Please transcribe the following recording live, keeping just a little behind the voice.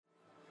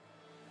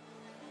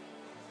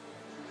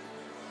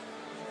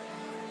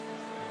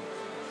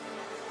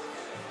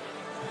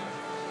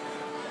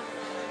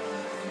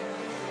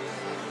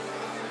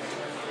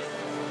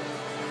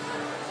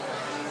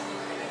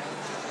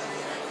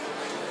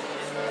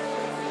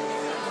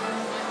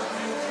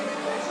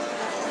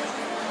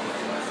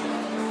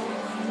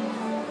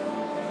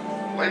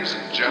Ladies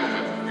and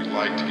gentlemen, we'd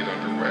like to get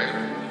underway.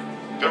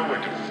 If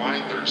everyone can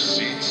find their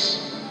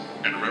seats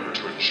and remember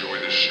to enjoy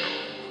the show.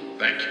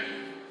 Thank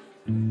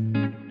you.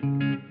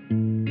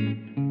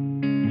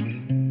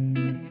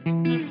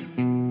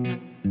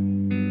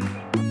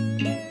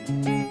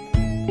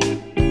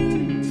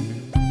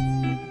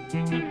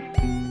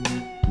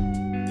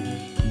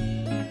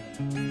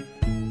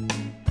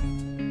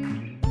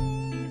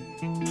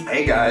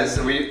 Hey guys,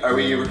 are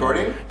we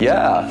recording?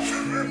 Yeah.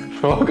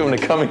 Welcome to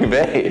Coming of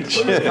Age.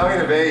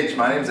 Coming of Age.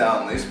 My name's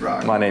Alan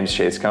Leesbrock. My name's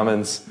Chase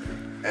Cummins.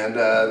 And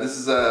this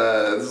is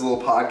a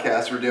little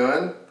podcast we're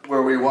doing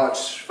where we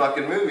watch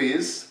fucking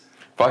movies.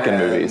 Fucking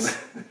movies.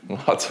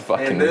 Lots of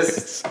fucking movies. In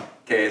this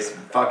case,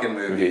 fucking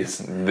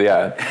movies.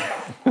 Yeah.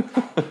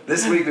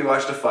 This week we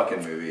watched a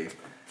fucking movie.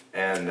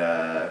 And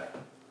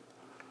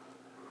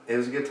it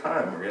was a good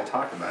time. We're going to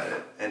talk about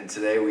it. And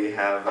today we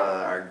have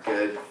our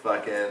good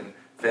fucking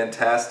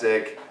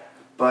fantastic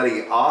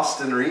buddy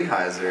Austin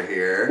Reheiser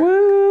here.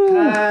 Woo!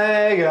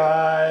 Hey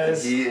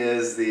guys. He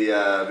is the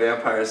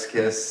Vampire's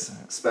Kiss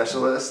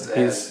specialist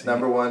and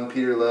 #1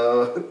 Peter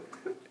Lowe.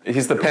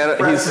 He's the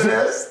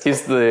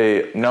he's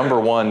the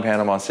 #1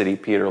 Panama City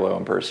Peter Lowe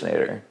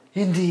impersonator.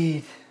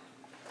 Indeed.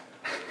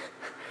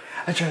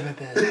 I tried my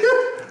best.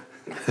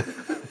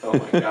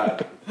 Oh my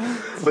god.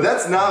 But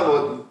that's not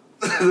what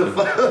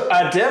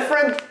A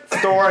different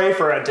story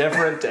for a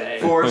different day.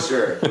 For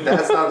sure.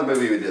 That's not the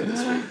movie we did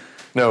this week.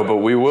 No, but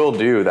we will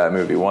do that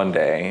movie one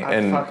day,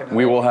 and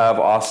we will have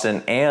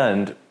Austin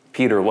and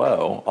Peter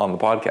Lowe on the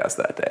podcast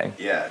that day.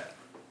 Yeah.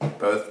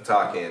 Both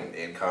talking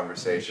in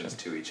conversations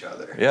to each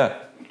other. Yeah.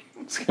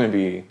 It's gonna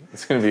be a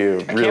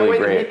really I can't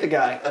wait great. to meet the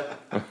guy.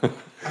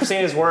 I've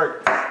seen his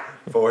work.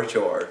 For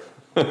sure.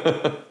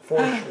 For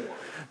sure.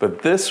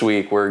 But this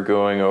week we're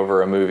going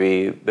over a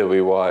movie that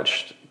we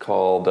watched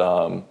called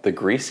The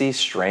Greasy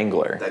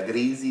Strangler. The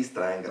Greasy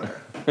Strangler.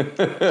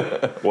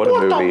 What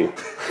a movie.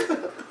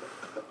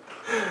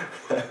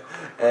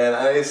 And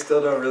I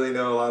still don't really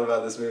know a lot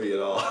about this movie at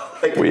all.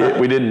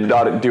 We did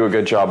not do a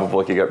good job of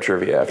looking up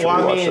trivia after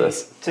we watched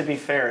this. To be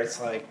fair, it's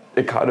like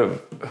It kind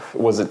of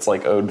was its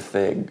like ode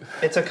fig.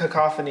 it's a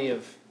cacophony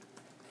of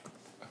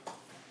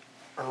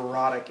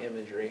erotic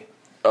imagery.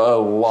 A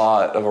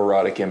lot of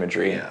erotic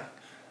imagery. Yeah.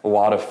 A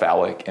lot of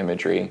phallic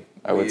imagery,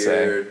 I would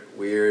say.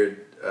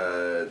 Weird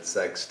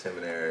sex Tim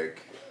and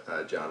Eric,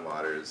 John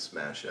Waters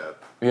mashup.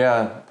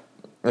 Yeah.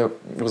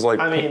 It was like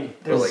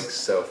They're like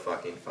so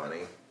fucking funny.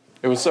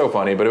 it was so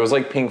funny, but it was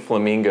like Pink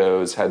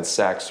Flamingos had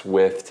sex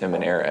with Tim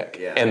and Eric.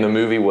 Yeah. And the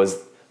movie was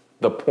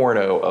the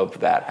porno of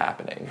that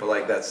happening. But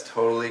like that's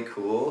totally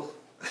cool.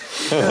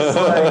 It's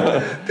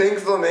like Pink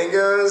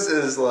Flamingos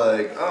is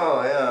like,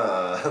 oh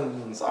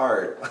yeah, it's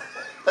art.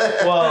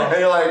 Well, and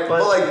you're like,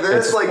 but like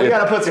this, like we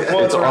gotta put some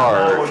quotes it's around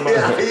art.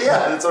 that one.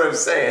 yeah, that's what I'm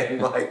saying.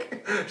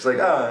 Like, she's like,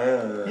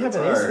 oh yeah, Yeah, it's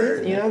but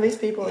art. these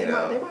people, they You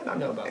know. might not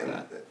know about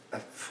that.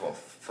 Well,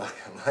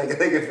 fucking, like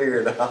they can figure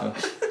it out.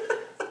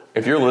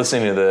 If you're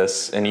listening to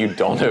this and you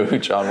don't know who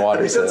John I think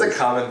Waters that's a is,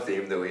 common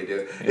theme that we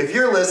do. If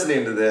you're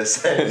listening to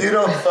this and you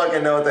don't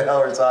fucking know what the hell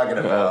we're talking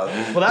about,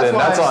 Well, that's Then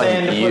why that's I'm on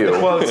saying to you. put the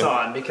quotes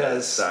on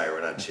because sorry,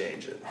 we're not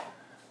changing.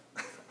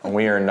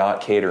 we are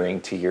not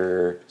catering to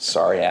your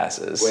sorry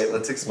asses. Wait,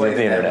 let's explain With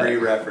the internet. every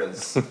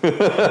reference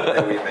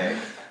that we make.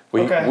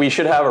 Okay. We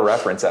should have a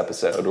reference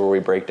episode where we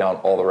break down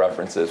all the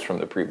references from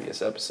the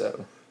previous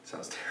episode.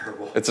 Sounds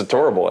terrible. It's a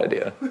terrible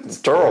idea. It's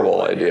a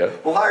terrible idea.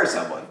 We'll hire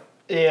someone.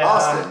 yeah,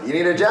 Austin, you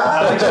need a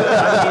job.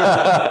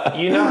 I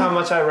mean, you know how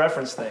much I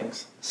reference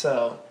things,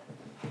 so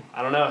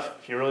I don't know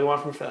if you really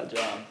want me for that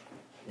job.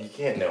 You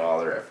can't know all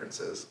the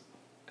references.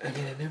 I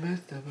mean, I know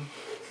most of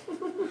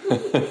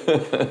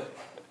them.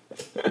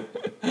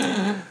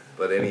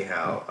 But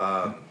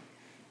anyhow,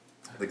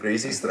 the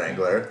Greasy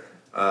Strangler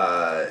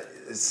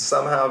is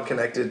somehow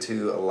connected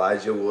to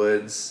Elijah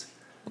Wood's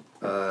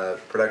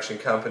production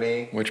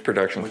company. Which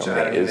production Which I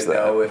company don't is even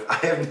that? know if I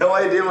have no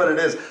idea what it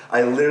is.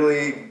 I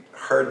literally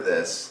heard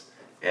this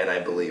and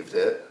I believed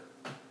it,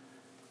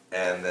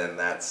 and then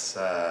that's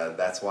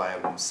why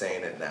I'm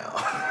saying it now.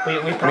 We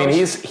I mean,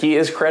 he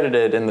is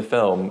credited in the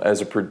film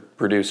as a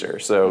producer,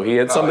 so he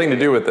had something to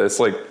do with this.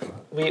 Like,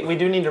 we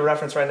do need to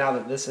reference right now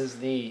that this is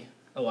the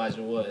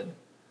Elijah Wood,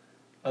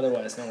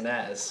 otherwise known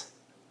as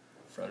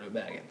Frodo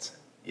Baggins.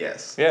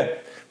 Yes. yeah,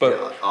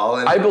 but All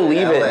in I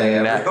believe LA,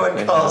 it.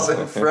 Everyone calls him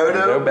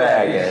Frodo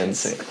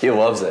Baggins. He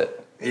loves it.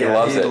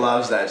 Yeah, he it.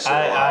 loves that shit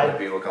a lot. When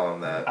people call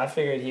him that. I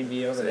figured he'd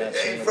be over that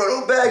Hey, shit.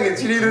 Frodo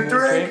Baggins, you need a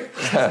drink?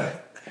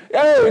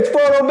 Hey, it's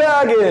Frodo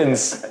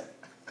Baggins.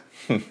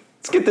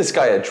 Let's get this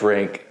guy a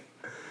drink.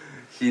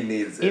 He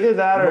needs it. Either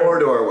that or-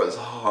 Mordor was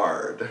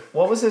hard.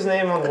 What was his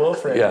name on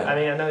Wilfred? Yeah. I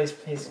mean, I know he's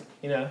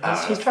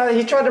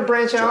tried to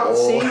branch out. Joel.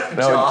 See, No,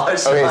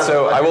 Josh. okay,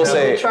 so I will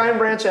say try and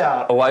branch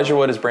out. Elijah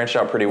Wood has branched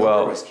out pretty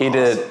well. was He awesome.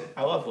 did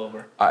I love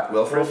Wilbur.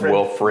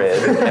 Wilfred.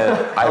 And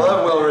I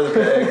love Wilbur the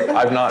Pig.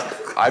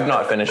 I've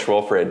not finished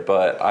Wilfred,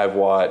 but I've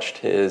watched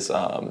his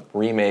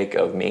remake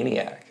of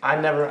Maniac. I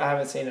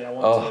haven't seen it. I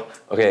want Oh,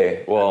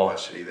 okay. I Well,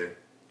 watched it either.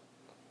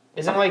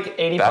 Isn't like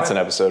 85%... That's an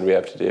episode we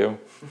have to do.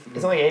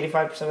 Isn't like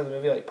 85% of the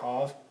movie like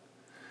POV?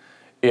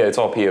 Yeah, it's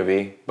all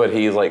POV, but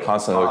he's like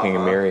constantly looking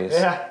in mirrors.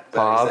 Yeah. Did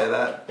you say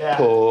that? Yeah.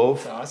 POV.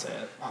 So I say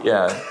it.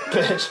 Yeah.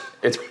 Bitch.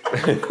 It's.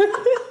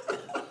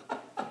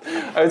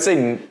 I would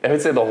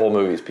say the whole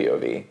movie's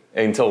POV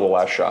until the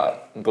last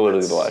shot.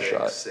 Literally the last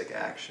shot. Sick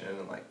action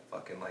and like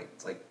fucking like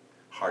it's like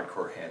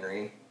hardcore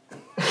Henry.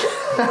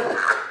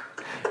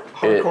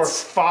 Hardcore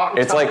fuck.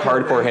 It's like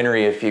hardcore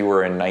Henry if you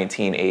were a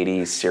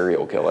 1980s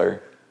serial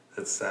killer.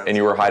 That sounds. And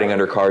you were hiding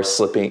under cars,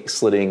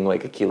 slitting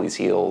like Achilles'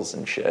 heels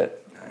and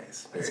shit.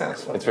 Nice. It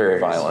sounds fun. It's very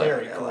violent.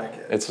 Very I cool. like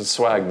it. It's a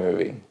swag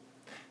movie.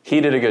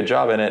 He did a good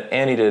job in it,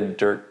 and he did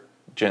Dirk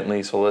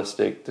Gently's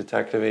Holistic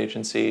Detective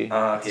Agency.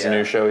 It's a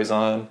new show he's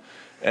on,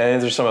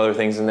 and there's some other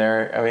things in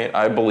there. I mean,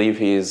 I believe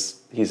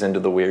he's into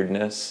the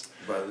weirdness.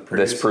 But the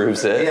This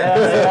proves it.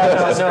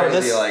 Yeah, it's no,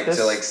 crazy. this-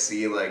 To like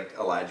see like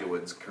Elijah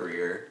Wood's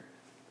career.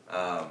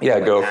 Yeah,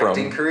 like, go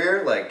acting from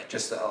career like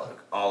just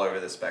all over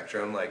the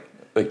spectrum, like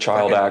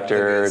child fucking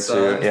actor The Good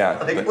Son. to yeah.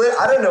 Like,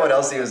 I don't know what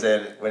else he was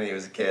in when he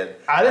was a kid.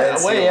 I didn't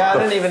see I him.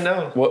 didn't even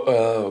know. What?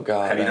 Oh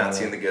god. Have you I not don't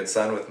seen know. The Good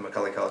Son with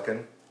Macaulay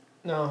Culkin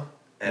No.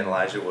 and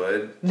Elijah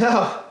Wood?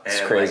 No.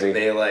 And crazy.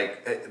 they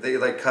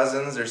like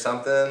cousins or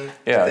something.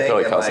 Yeah, I they're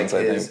like and, cousins,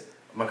 I think.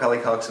 Macaulay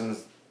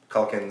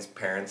Culkin's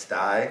parents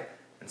die,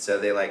 and so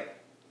they like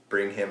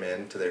bring him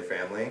into their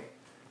family.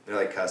 They're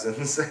like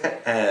cousins,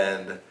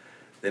 and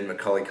then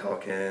Macaulay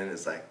Culkin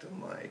is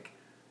acting like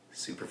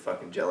super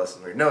fucking jealous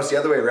and weird. No, it's the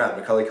other way around.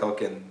 Macaulay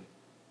Culkin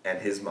and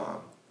his mom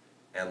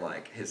and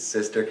like his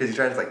sister, because he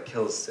tries to like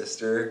kill his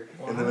sister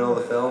in the middle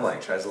of the film.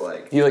 Like tries to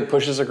like. He like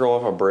pushes a girl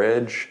off a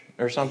bridge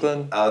or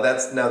something. Oh,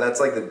 that's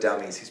like the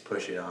dummies he's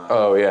pushing on.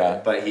 Oh yeah.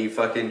 But he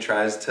fucking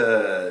tries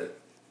to,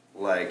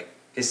 like,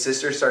 his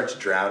sister starts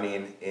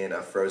drowning in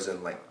a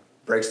frozen, like,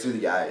 breaks through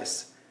the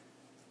ice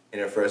in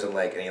a frozen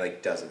lake, and he,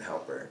 like, doesn't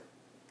help her.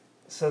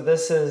 So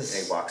this And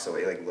is... he walks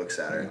away, he, like, looks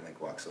at her and,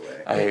 like, walks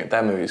away.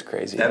 That movie's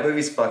crazy. That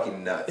movie's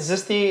fucking nuts. Is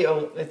this the...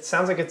 it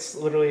sounds like it's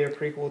literally a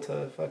prequel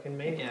to fucking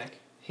Maniac.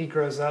 He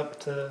grows up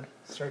to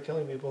start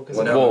killing people because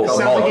Well, no, it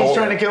sounds like he's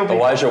trying to kill people.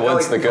 Elijah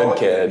Wood's the good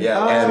kid. Yeah,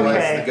 Oh, and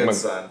okay. he's the good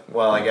son.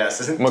 Well, I guess.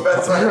 Depends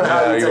Macaulay, on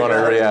how you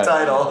take that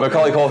title.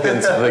 Macaulay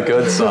Culkin's the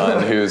good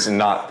son, who's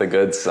not the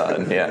good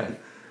son. Yeah.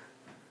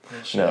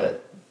 Shit. No,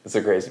 it's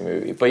a crazy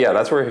movie. But yeah,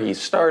 that's where he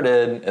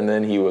started, and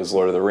then he was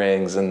Lord of the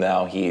Rings, and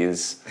now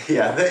he's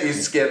Yeah, that you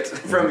skipped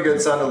from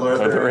Good Son to Lord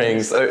Lord of the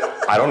Rings.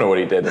 I don't know what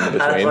he did in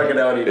between. I don't fucking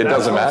know what he did. It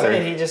doesn't That's what I'm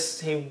matter.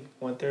 saying. He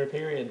went through a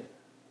period.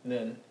 And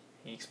then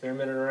he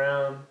experimented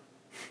around.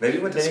 Maybe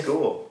he went to Then he-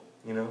 school,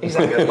 you know?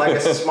 Exactly. Like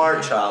a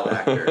smart child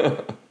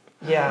actor.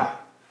 Yeah.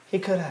 He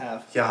could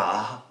have.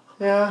 Yeah.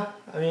 Yeah.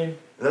 I mean...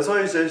 That's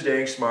why he says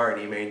dang smart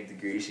and he made the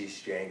Greasy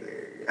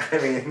Strangler. I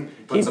mean,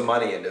 put some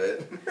money into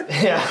it.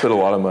 Yeah. Put a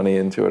lot of money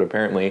into it,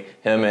 apparently.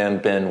 Him and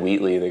Ben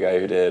Wheatley, the guy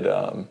who did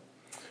A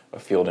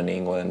Field in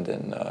England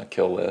and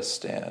Kill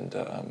List and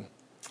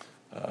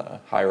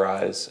High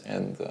Rise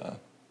and a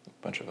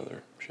bunch of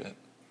other shit.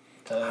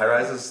 High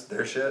Rise is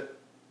their shit?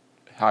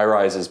 High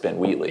Rise is Ben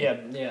Wheatley. Yeah.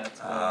 Yeah. It's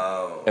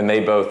Oh. And they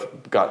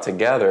both got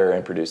together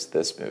and produced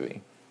this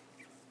movie.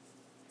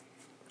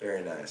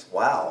 Very nice.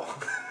 Wow.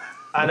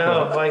 I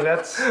know. Like,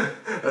 that's...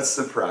 That's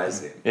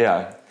surprising.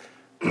 Yeah.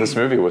 This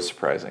movie was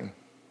surprising.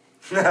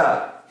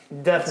 Yeah.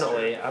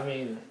 Definitely. I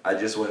mean... I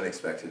just wouldn't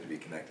expect it to be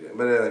connected.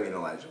 But I mean,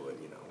 Elijah Wood,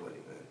 you know, what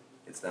even.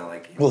 It's not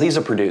like Well, he's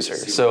a producer,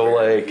 super so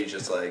weird. like, He's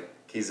just like,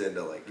 he's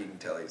into like, you can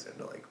tell he's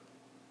into like.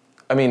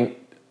 I mean,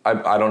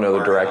 I don't know the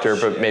Art director,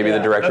 house but shit. maybe the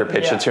Yeah. director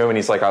pitched Yeah. it to him, and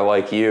he's like, "I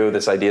like you.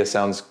 This idea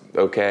sounds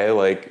okay."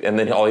 Like, and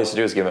then all he has to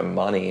do is give him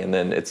money, and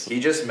then it's He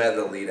just met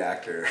the lead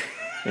actor.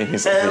 and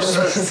he's And like,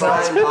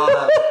 signed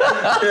on.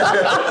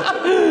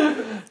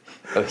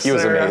 he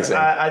was Sir, amazing.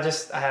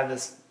 I have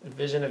this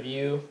vision of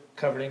you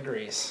covered in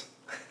grease.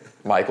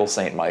 Michael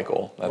St.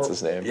 Michael, that's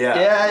his name. Yeah.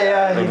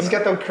 Yeah. He's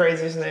got the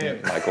craziest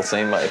name. Michael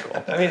St.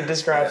 Michael. I mean, it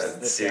describes Yeah,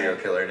 the serial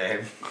killer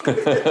name.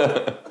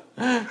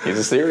 He's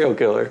a serial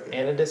killer.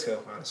 and a disco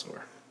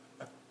connoisseur.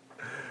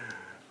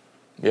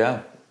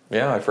 Yeah,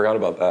 I forgot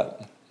about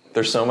that.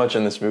 There's so much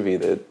in this movie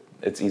that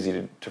it's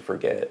easy to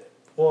forget.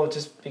 Well,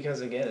 just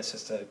because again, it's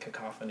just a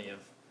cacophony of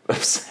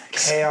Of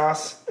sex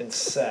chaos and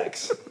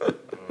sex.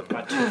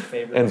 My two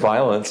favorite. and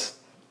violence.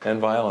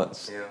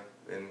 Yeah,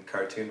 and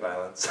cartoon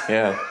violence.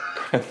 Yeah.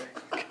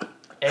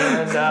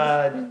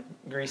 And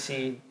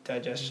greasy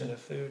digestion of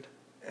food.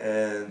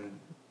 And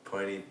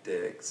pointy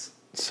dicks.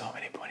 So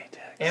many pointy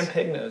dicks. And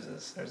pig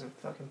noses. There's a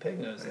fucking pig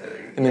nose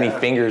there. And then Yeah. he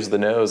fingers the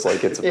nose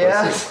like it's a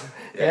Yeah. pussy.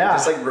 Yeah. He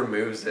just like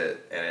removes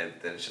it, and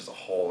then it's just a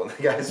hole in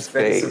the guy's His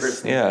face.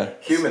 face, where yeah.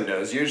 Human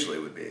nose usually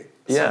would be.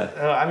 Yeah.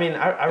 I mean,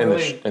 I And,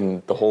 really.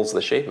 and the hole's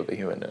the shape of a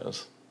human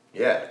nose,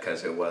 Yeah,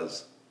 because it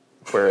was.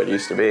 where it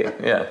used to be.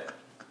 Yeah.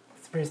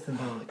 It's very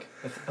symbolic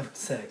of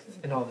sex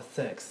and all the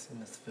sex in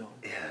this film.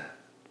 Yeah.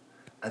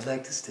 I'd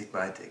like to stick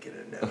my dick in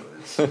a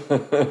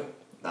nose.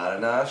 Not a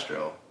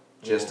nostril,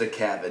 just a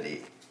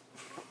cavity.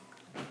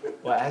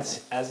 Well,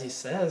 as he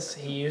says,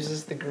 he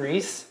uses the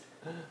grease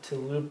to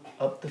lube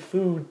up the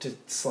food to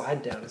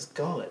slide down his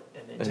gullet,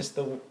 and it just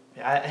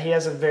He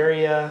has a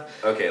very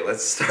Okay,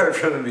 let's start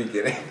from the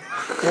beginning.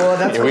 well.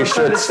 That's what We I'm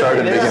trying should to start say.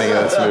 at the beginning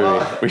of this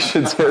movie. We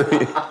should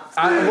say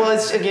Well,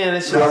 it's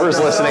just whoever's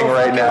listening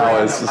right now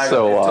is random.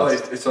 so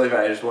lost. It's totally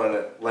fine. I just wanted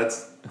to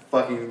let's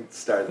fucking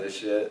start this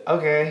shit.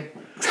 Okay.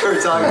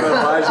 We're talking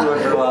about Elijah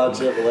Wood for a while,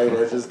 shit, but like,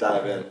 let's just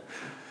dive in.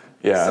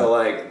 Yeah. So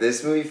like,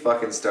 this movie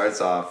fucking starts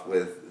off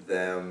with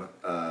them,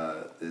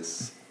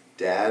 this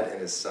dad and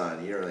his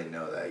son. You don't really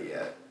know that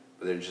yet,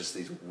 but they're just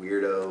these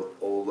weirdo,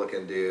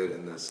 old-looking dude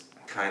and this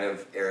kind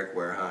of Eric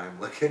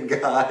Wareheim-looking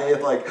guy,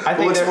 like I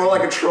who think looks more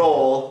like a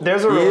troll.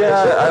 There's a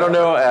Yeah, I don't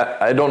know.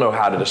 I don't know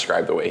how to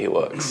describe the way he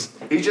looks.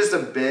 He's just a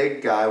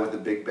big guy with a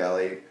big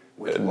belly,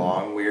 with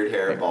long, weird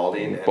hair,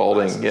 balding. And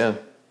Balding, glasses.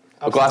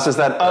 yeah. Glasses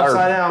that are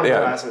upside down yeah.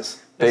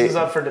 glasses. This is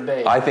up for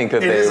debate. I think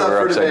that It they is up were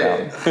for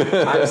upside debate.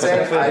 down. I'm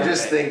saying, I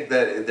just think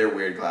that they're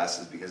weird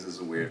glasses because it's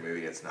a weird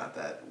movie. It's not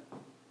that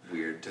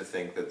weird to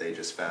think that they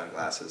just found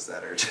glasses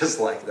that are just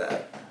like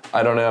that.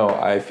 I don't know.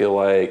 I feel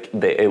like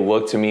it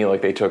looked to me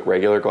like they took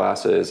regular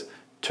glasses,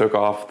 took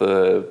off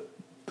the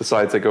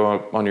sides that go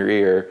up on your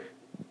ear,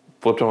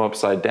 flipped them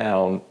upside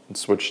down, and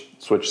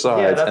switched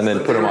sides, and then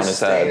put them on his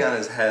head. On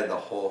his head the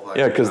whole fucking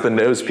Yeah, because the time.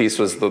 nose piece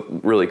was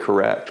really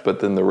correct,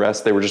 but then the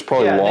rest they were just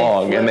probably Yeah, they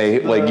long, and they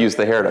flipped like used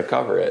the hair to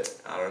cover it.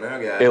 I don't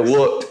know, guys. It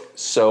looked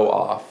so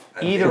off.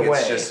 I Either think way.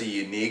 it's just a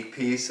unique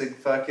piece of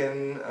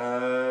fucking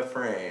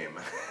frame.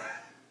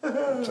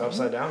 It's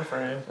upside down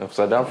frame.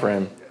 Upside down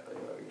frame.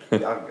 Y'all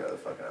can go the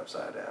fucking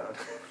upside down.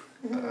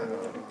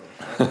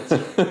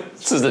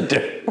 This is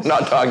we're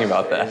not talking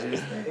about that.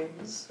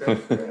 Things,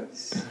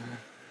 reference.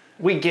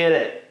 We get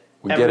it.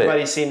 We get it.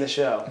 Everybody's seen the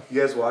show.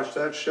 You guys watch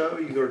that show?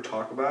 You go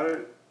talk about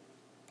it?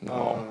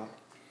 No.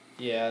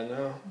 Yeah,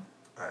 no.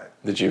 Alright.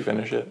 Did you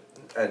finish it?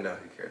 No,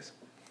 who cares?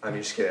 I'm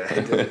just kidding.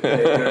 I did.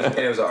 And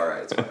it was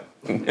alright, it's fine.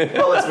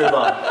 Well, let's move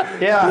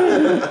on.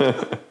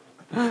 Yeah.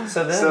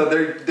 So then. So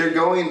they're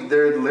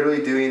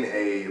literally doing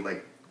a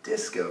like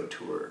disco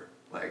tour,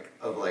 like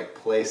of like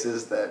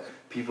places that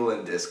people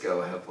in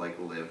disco have like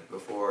lived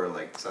before, or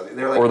like something.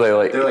 They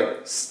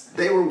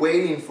were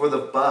waiting for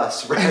the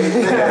bus right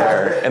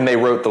there. And they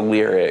wrote the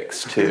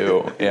lyrics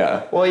too.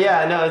 Yeah. Well,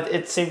 yeah, no,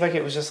 it seemed like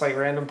it was just like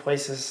random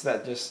places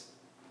that just.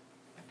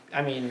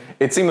 I mean.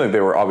 It seemed like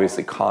they were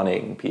obviously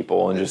conning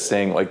people and just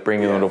saying like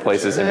bringing them to for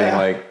places sure. and being Yeah.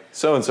 like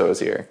so and so is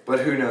here. But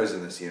who knows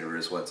in this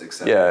universe what's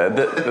acceptable?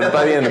 Yeah.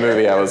 By the end of the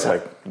movie, I was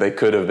like, they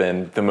could have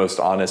been the most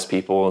honest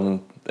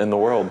people in the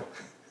world.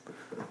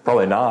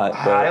 Probably not.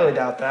 I But highly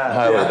doubt that.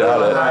 Highly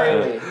doubt it.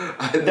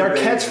 Highly. Their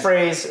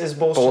catchphrase is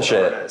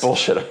bullshit. artist.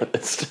 Bullshit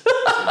artist.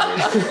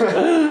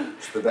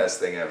 It's the best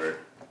thing ever.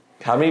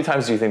 How many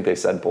times do you think they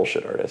said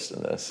bullshit artist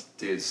in this?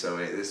 Dude, so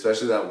many,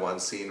 especially that one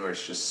scene where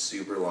it's just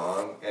super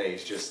long and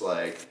he's just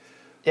like,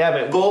 Yeah,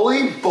 but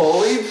bully,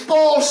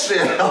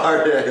 bullshit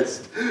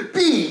artist.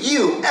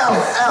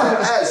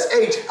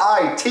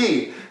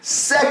 BULLSHIT.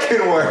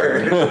 Second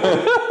word.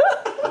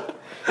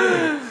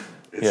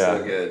 It's Yeah.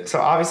 so good. so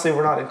obviously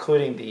we're not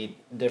including the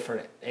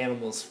different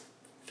animals'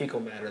 fecal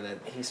matter that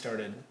he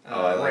started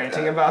I like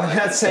ranting that. about in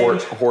that same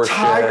Horse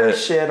tiger shit.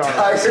 shit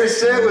artist. Tiger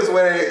shit was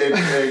when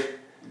it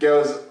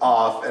goes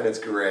off and it's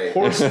great.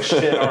 Horse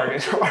shit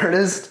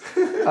artist.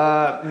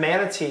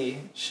 Manatee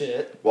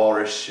shit.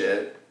 Walrus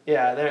shit.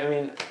 Yeah, I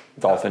mean,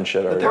 Dolphin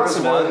shit artist. There was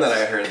one that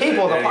I heard.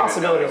 people, that I the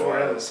didn't even know possibilities what were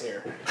it endless was.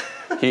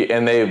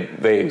 here.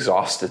 They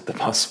exhausted the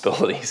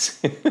possibilities.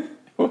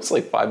 It was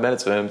like 5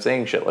 minutes of him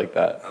saying shit like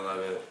that. I love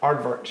it.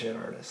 Aardvark shit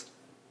artist.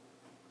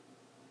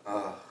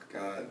 Oh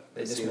god,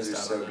 They the just scenes are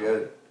missed out so on that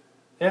good.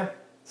 Yeah.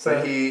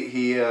 So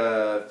he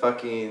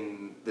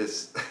fucking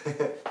this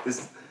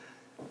this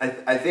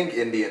I think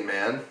Indian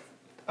man.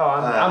 Oh,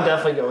 I'm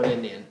definitely going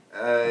Indian.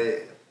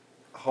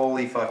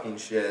 Holy fucking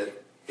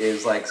shit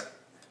is like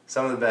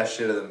some of the best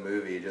shit of the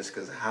movie, just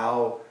because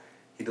how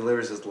he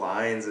delivers his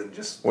lines and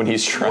just When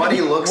he's trying. what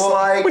he looks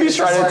like. when he's It's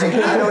just trying to-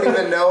 like, I don't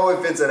even know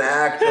if it's an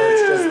act or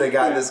it's just they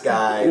got this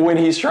guy. When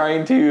he's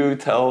trying to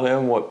tell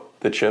him what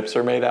the chips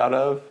are made out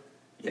of,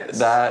 Yes.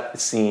 that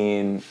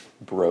scene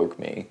broke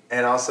me.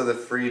 And also the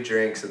free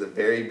drinks at the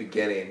very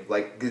beginning.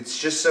 Like, it's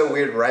just so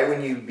weird. Right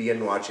when you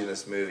begin watching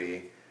this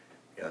movie,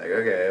 you're like,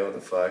 okay, what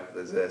the fuck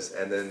is this?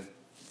 And then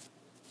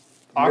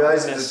you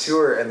realize it's a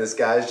tour, and this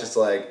guy's just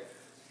like,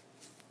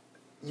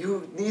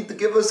 you need to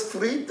give us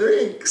free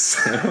drinks.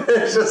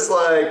 It's just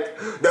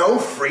like, no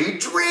free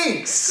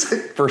drinks.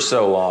 For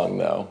so long,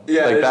 though.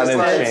 Yeah, like it's that just didn't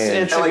like,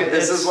 change. and like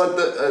this it's- is what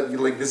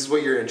this is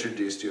what you're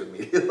introduced to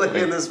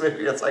immediately in this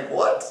movie. It's like,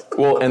 what?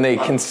 Well, and they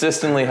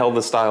consistently held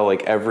the style.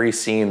 Like every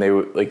scene, they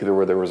would like there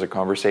was a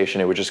conversation.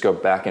 It would just go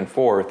back and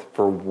forth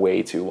for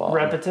way too long.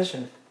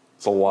 Repetition.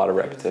 It's a lot of A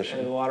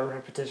repetition. lot of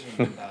repetition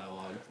in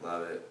dialogue.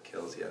 Love it.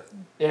 Kills you.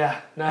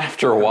 Yeah. No,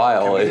 After a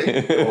while,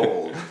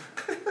 Gold.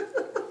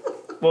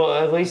 well,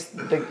 at least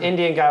the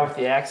Indian guy with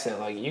the accent,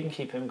 like, you can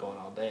keep him going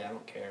all day. I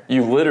don't care.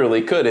 you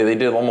literally could. They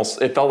did almost.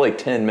 It felt like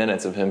 10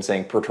 minutes of him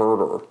saying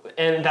 "perturber."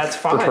 And that's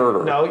fine.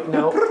 Perturber.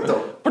 No.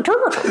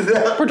 Perturber.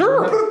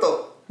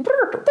 Perturber.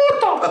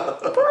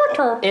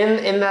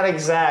 In that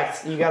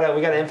exact, we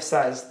gotta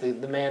emphasize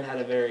the man had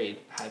a very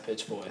high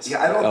pitched voice.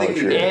 Yeah, I don't think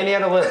he did. And he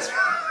had a lisp.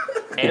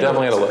 He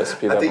definitely had a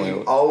lisp. I think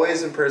you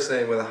always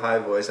impersonate with a high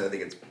voice, and I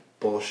think it's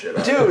bullshit.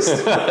 Dude.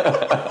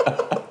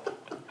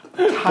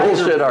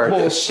 Bullshit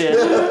artist.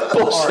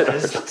 Bullshit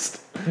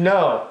artist.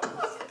 No.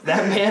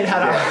 That man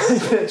had a high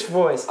pitched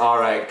voice. All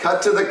right,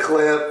 cut to the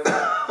clip.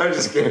 I'm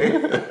just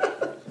kidding.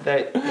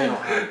 They don't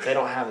have that. They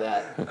don't have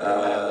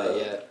that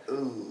yet.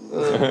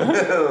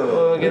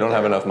 We don't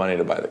have enough money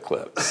to buy the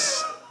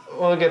clips.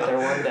 We'll get there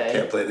one day.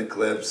 Can't play the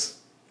clips.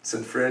 It's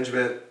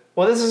infringement.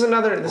 Well, this is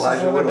another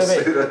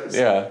debate.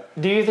 Yeah.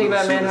 Do you think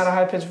that man had a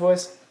high pitched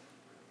voice?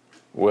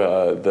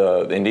 Well,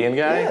 the Indian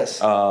guy? Yes.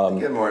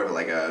 Get more of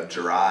like a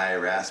dry,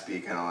 raspy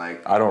kind of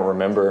like. I don't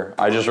remember.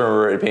 I just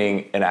remember it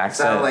being an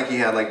accent. Sounded like he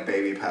had like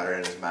baby powder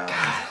in his mouth.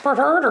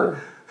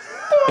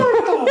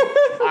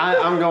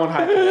 I'm going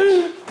high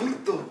pitch.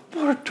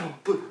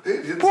 It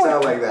didn't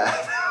sound like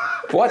that.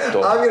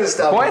 Puerto. I'm gonna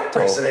stop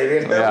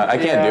impersonating him. Yeah, I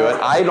can't do it.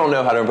 I don't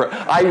know how to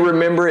impersonate. I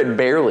remember it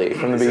barely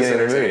from the beginning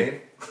of the movie.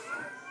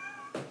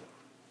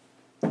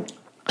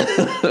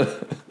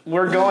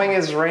 We're going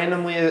as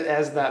randomly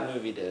as that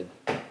movie did.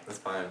 That's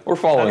fine. We're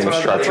following the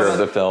structure of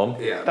the film.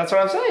 Yeah. That's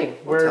what I'm saying.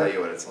 We'll tell you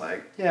what it's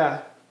like.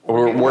 Yeah.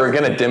 We're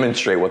going to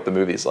demonstrate what the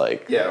movie's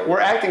like. Yeah. We're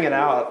acting it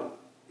out.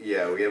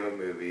 Yeah, we have a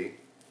movie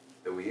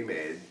that we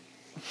made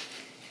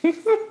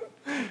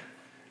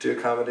to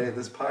accommodate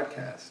this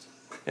podcast.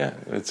 Yeah,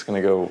 it's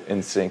going to go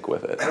in sync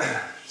with it.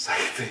 It's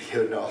like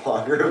video no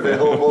longer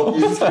available.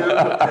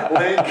 YouTube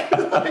link.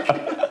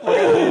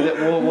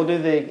 We'll do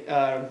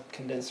the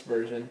condensed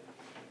version.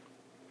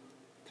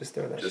 Just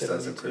throw that Just shit on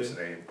as YouTube.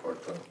 impersonating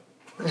Porto.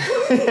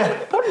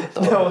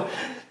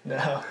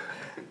 No.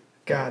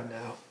 God,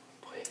 no.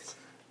 Please.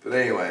 But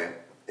anyway,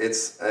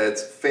 it's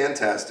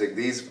fantastic.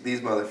 These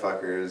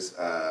motherfuckers.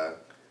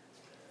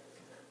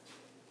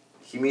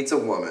 He meets a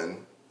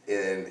woman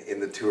in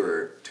the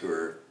tour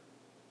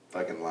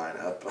fucking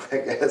lineup. I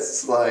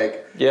guess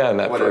like yeah, in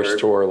that whatever. first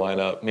tour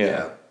lineup.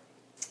 Yeah.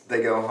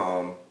 They go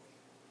home.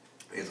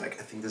 He's like,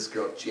 I think this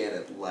girl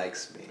Janet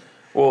likes me.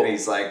 Well, and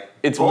he's like,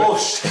 it's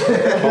bullshit.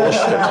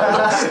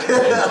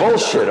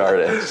 Bullshit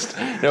artist.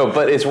 No,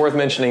 but it's worth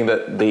mentioning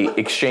that the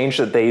exchange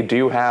that they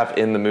do have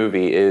in the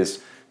movie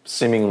is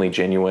seemingly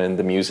genuine.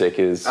 The music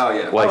is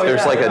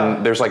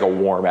there's like a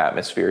warm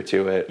atmosphere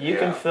to it. You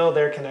can feel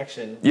their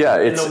connection.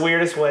 Yeah, in the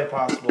weirdest way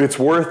possible. It's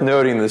worth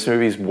noting this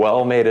movie's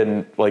well made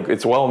and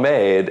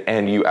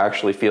you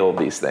actually feel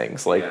these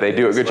things. Like they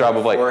do a good job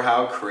of like for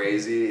how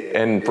crazy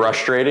and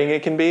frustrating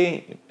it can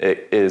be.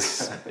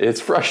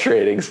 It's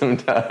frustrating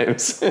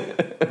sometimes.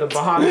 The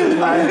behind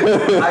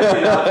I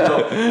do not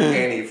feel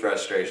any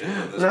frustration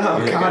from this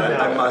movie. God, no.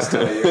 I must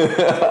tell you.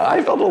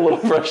 I felt a little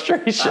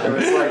frustration,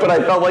 but I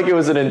felt like it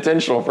was an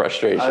intentional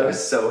frustration. I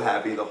was so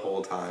happy the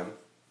whole time.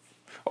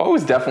 I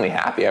was definitely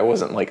happy. I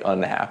wasn't like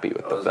unhappy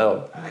with the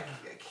film.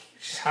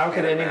 How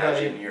could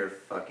anybody? Imagine you're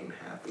fucking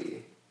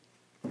happy.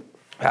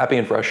 Happy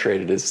and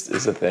frustrated is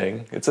a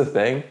thing. It's a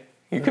thing.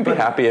 You can be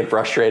happy and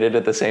frustrated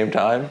at the same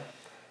time.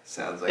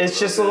 Sounds like it's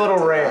just a little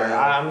rare.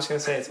 I'm just gonna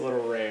say it's a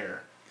little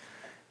rare.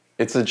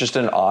 It's just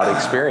an odd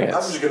experience.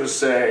 I'm just gonna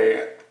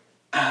say,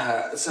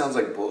 it sounds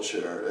like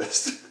bullshit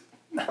artist.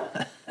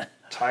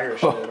 Tiger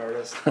shit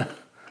artist.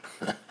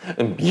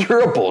 And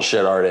you're a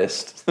bullshit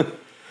artist.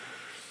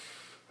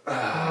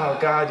 Oh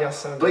God, y'all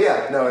sound. But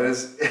yeah, no, it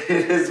is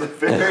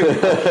very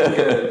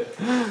good.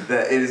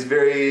 That it is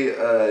very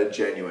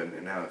genuine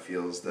in how it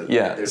feels that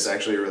there's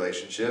actually a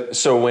relationship.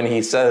 So when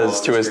he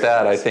says to his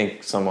dad, "I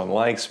think someone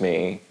likes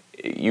me,"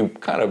 you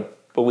kind of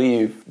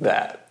believe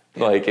that,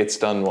 like it's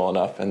done well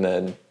enough, and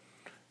then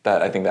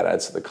I think that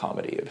adds to the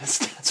comedy of his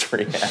dad's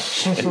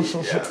reaction.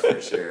 Yeah,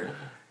 for sure.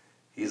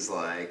 He's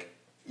like,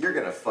 you're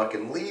gonna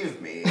fucking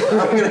leave me.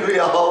 I'm gonna be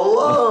all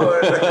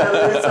alone. And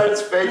then he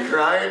starts fake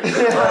crying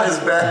on his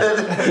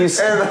bed. He's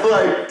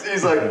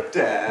like,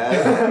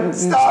 Dad,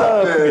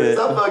 stop it.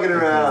 Stop fucking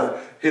around.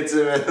 Hits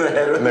him in the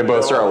head with And they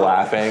both start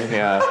laughing,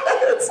 yeah.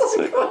 It's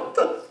like, what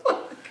the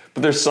fuck?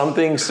 But there's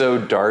something so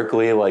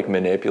darkly like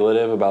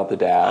manipulative about the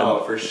dad.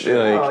 Oh, for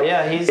sure. Like,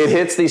 it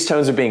hits these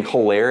tones of being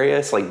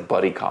hilarious, like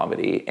buddy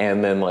comedy,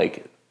 and then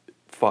like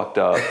fucked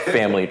up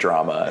family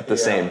drama at the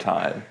same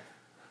time.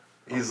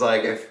 He's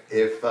like, if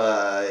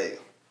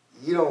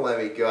you don't let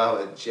me go out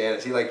with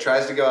Janice, he like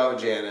tries to go out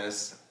with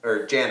Janet.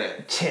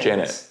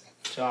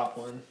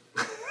 Joplin.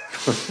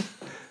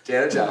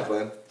 Janet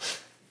Joplin.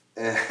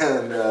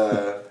 And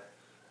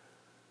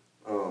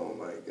oh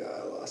my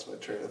God, I lost my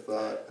train of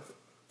thought.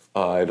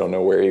 I don't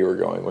know where you were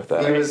going with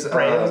that.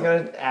 Brandon's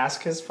gonna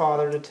ask his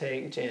father to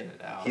take Janet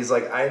out. He's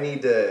like, I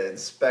need to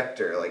inspect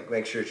her, like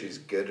make sure she's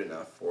good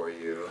enough for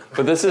you.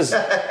 But this is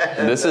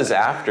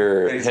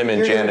after him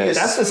and Janet.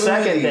 That's the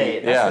second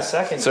date. That's the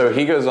second. So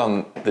he goes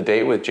on the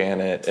date with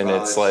Janet, and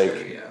it's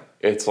like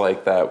it's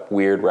like that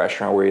weird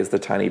restaurant where he has the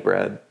tiny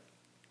bread,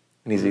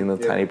 and he's eating the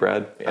tiny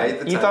bread.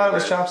 Yeah. You thought it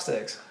was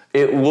chopsticks.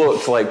 It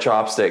looked like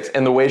chopsticks,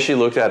 and the way she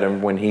looked at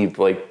him when he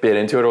like bit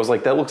into it, I was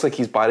like, that looks like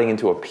he's biting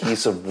into a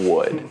piece of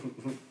wood.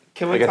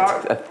 Can we like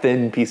talk? a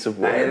thin piece of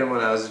wood. I ate them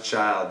when I was a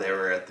child. They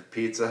were at the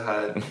Pizza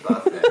Hut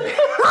buffet.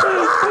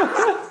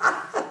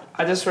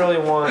 I just really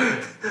want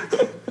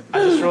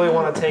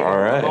to take All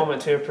a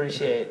moment to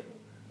appreciate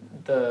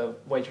the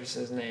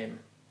waitress's name.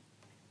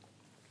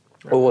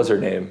 What was her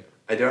name?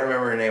 I don't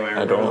remember her name. I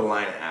remember don't. the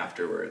line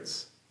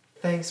afterwards.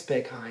 Thanks,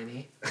 Big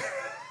Heiny.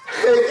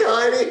 Big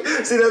Heiny?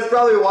 See, that's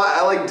probably why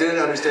I didn't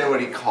understand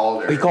what he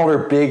called her. He called her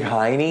Big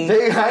Heiny?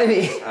 Big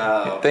Heiny.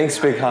 Oh. Thanks,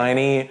 Big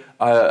Heiny.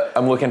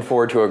 I'm looking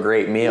forward to a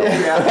great meal. Dude,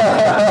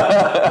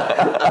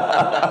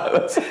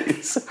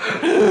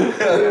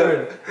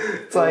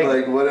 it's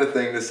like what a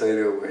thing to say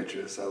to a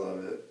waitress. I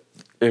love it.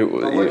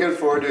 I'm looking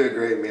forward to a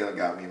great meal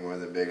got me more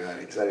than Big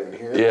Heiny because I didn't even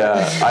hear it.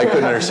 Yeah, I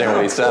couldn't understand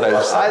what he said.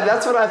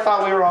 that's what I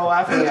thought we were all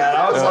laughing at.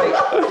 I was like,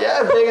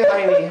 yeah, Big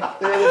Heiny.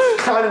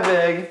 It's kind of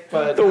big,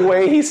 but The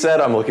way he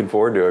said, I'm looking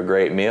forward to a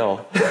great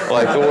meal.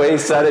 Like, the way he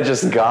said it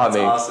just got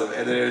me. Awesome.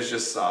 And then it was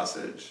just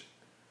sausage.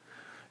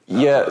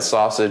 Yeah,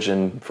 sausage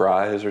and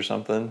fries or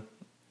something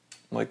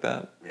like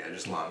that. Yeah,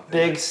 just long.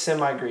 big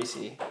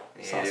semi-greasy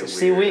Yeah,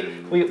 sausage.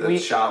 weird. See, The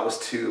shot was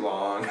too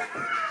long.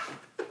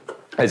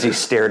 As he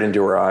stared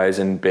into her eyes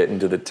and bit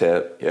into the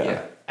tip.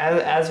 Yeah.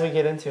 as we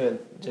get into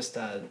it, just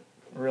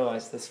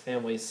realize this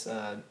family's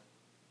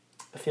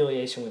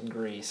affiliation with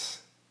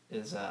Grease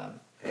is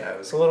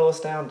it's a little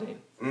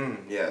astounding.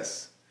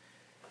 Yes.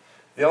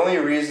 The only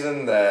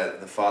reason that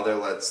the father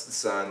lets the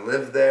son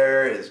live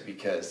there is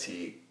because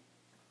he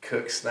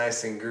cooks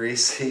nice and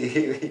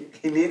greasy.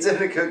 He needs him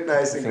to cook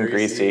nice and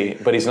greasy.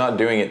 But he's not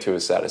doing it to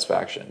his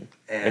satisfaction.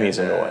 And he's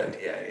annoyed.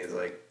 He's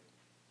like,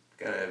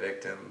 gonna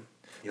evict him.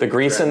 The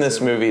grease in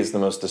this movie is the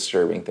most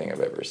disturbing thing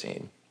I've ever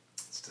seen.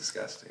 It's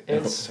disgusting.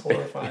 It's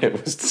horrifying.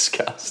 It was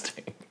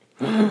disgusting.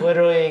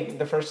 Literally,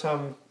 the first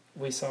time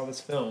we saw this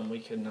film, we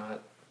could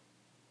not.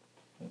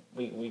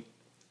 We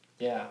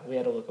had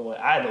to look away.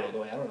 I had to look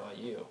away. I don't know about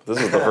you. This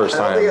is the first I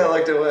don't time. think I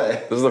looked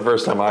away. This is the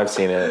first time I've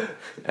seen it,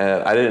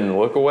 and I didn't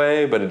look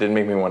away, but it didn't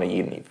make me want to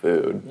eat any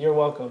food. You're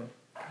welcome.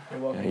 You're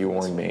welcome. Yeah, you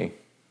warned me.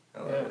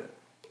 I love it.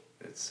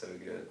 It's so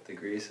good. The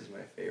grease is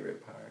my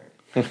favorite part.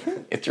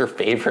 It's your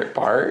favorite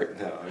part?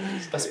 No, I'm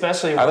just kidding.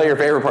 Especially. I thought your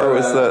favorite part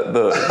was the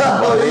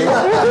money.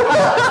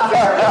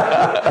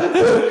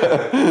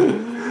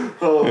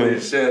 Holy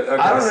shit.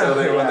 Okay, I don't so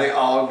know. when they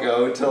all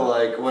go to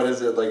what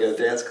is it, a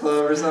dance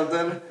club or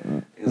something?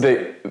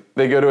 They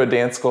go to a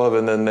dance club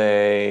and then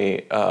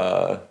they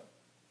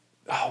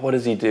what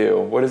does he do?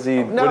 What is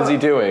he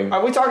doing?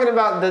 Are we talking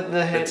about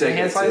the hand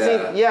slide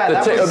scene?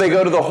 Yeah. They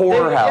go to the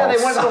horror house. Yeah,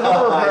 they went to the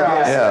horror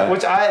house. Yeah.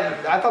 Which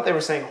I thought they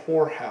were saying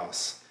whore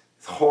house.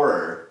 It's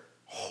horror.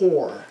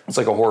 Whore. It's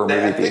like a horror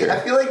movie theater.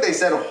 I feel like they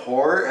said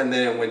horror and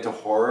then it went to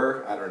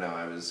horror. I don't know.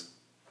 I was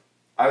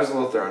a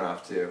little thrown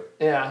off too.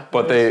 Yeah.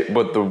 But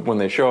when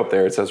they show up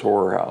there, it says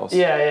horror house.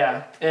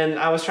 Yeah. And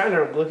I was trying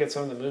to look at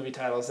some of the movie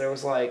titles. There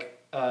was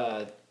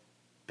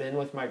Been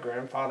With My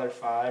Grandfather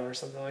 5 or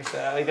something like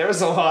that. Like there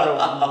was a lot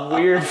of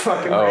weird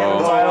fucking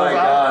random titles. My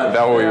God.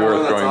 That would be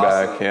worth that's going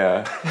awesome. back.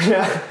 Yeah.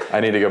 Yeah. I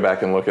need to go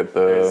back and look at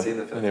the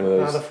name of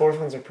No, those. the fourth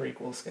one's a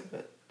prequel. Skip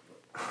it.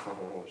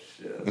 Oh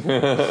shit.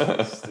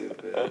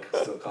 Stupid.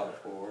 Still call it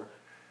 4.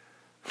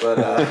 But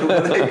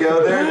when they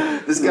go there,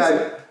 this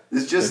guy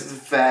is just the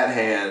fat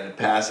hand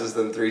passes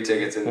them 3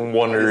 tickets and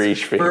One under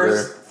each finger.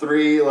 First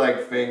 3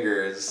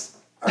 fingers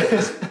are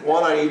just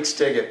one on each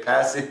ticket,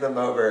 passing them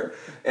over,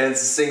 and it's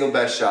the single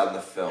best shot in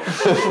the film.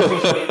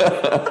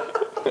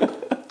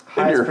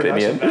 In your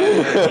opinion.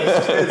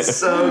 It's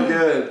so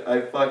good.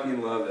 I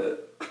fucking love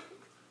it.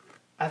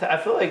 I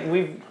feel like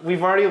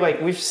we've already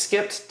we've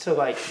skipped to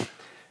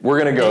We're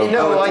gonna go.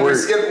 No,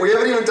 We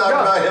haven't even talked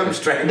about him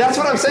strangling. That's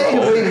what I'm saying.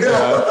 We're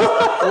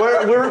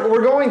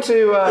going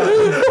to. But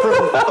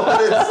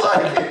it's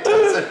it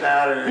doesn't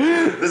matter.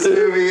 This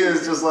movie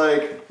is just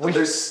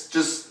there's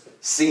just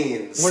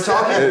scenes. We're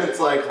talking. It's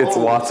It's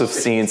lots of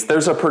scenes.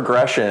 There's a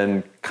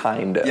progression,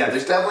 kind of. Yeah,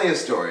 there's definitely a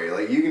story.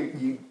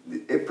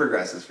 It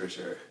progresses for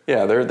sure.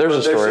 Yeah, there's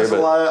a story, There's just but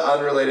a lot of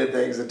unrelated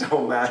things that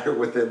don't matter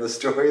within the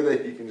story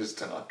that you can just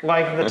talk.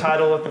 Like the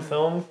title of the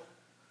film.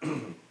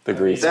 the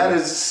Greasy. That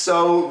is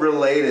so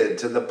related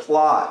to the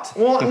plot.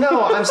 Well,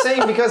 no, I'm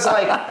saying because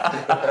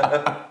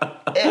I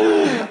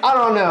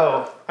don't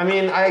know. I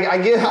mean, I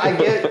get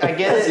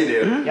Yes, it.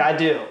 you do. Yeah, I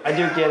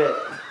do get it.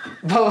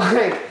 But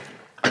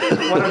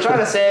what I'm trying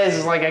to say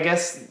is I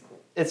guess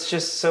it's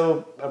just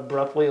so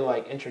abruptly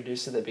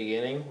introduced at the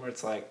beginning where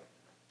it's oh,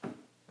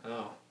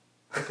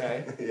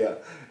 okay. Yeah,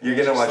 you're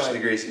gonna watch The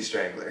Greasy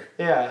Strangler.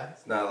 Yeah.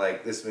 It's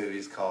not this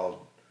movie's called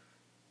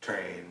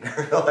Train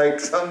or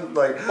some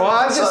Well,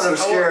 I'm just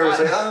obscure. I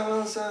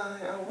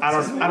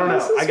don't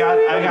know. I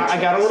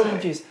got a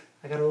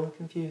little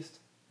confused.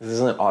 This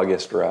isn't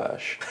August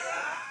Rush.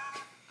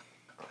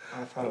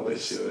 I thought I it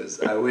wish was. it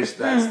was. I wish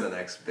that's the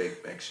next big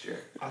mixture.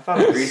 I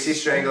thought it was. Greasy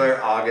Strangler,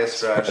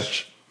 August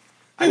Rush.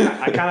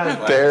 I kind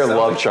of. Their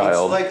love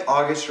child. It's like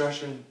August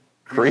Rush and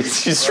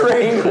Greasy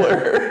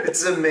Strangler.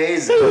 It's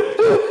amazing.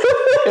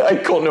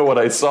 I don't know what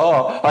I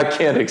saw. I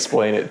can't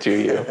explain it to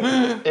you.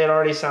 It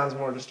already sounds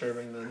more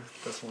disturbing than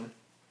this one.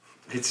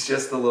 It's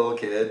just the little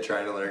kid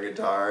trying to learn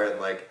guitar and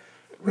like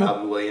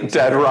Robin Williams.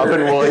 Dead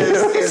Robin Williams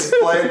is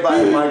played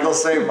by Michael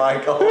St.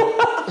 Michael.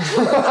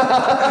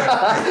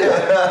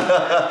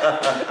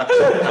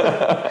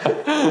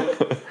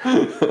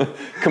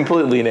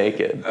 Completely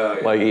naked,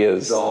 like he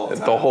is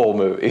the whole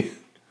movie.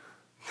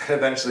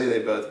 Eventually, they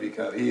both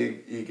become.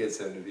 He gets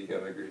him to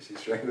become a Greasy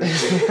Strangler,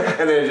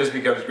 and then it just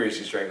becomes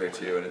Greasy Strangler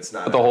 2, and it's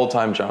not. But the whole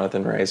time,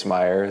 Jonathan Rhys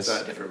Meyers it's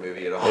not a different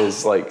movie at all.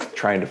 is like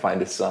trying to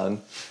find his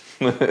son.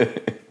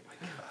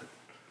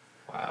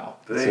 Wow.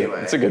 But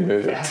anyway, it's a good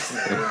movie.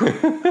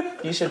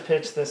 You should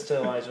pitch this to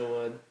Elijah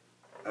Wood.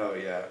 Oh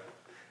yeah.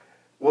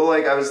 Well,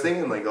 like I was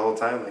thinking, like the whole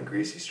time, like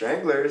Greasy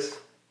Stranglers,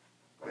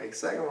 make a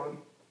second one.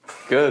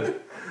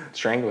 Good.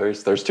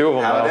 Stranglers. There's 2 of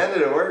them. How now. it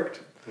ended, it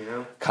worked. You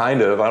know.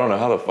 Kind of. I don't know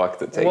how the fuck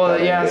to take. Well,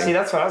 that yeah. ending. See,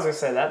 that's what I was gonna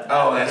say. That.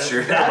 Oh, that's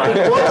true. That,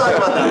 We'll talk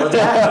about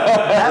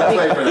that. Let's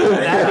wait for that.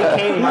 that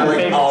became my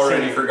favorite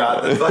already scene.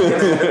 forgot the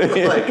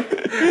fucking like.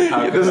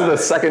 This is the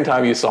second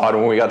time you saw it, and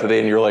when we got to the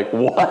end, you're like,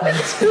 "What?"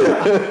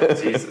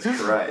 Jesus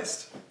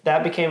Christ.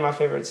 That became my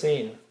favorite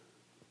scene.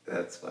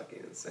 That's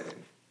fucking insane.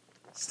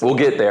 We'll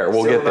get there.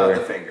 We'll Still get about there.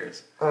 the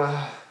fingers.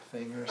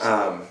 Fingers.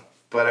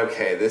 But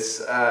okay, this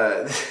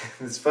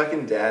this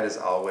fucking dad is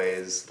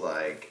always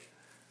like,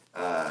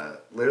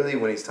 literally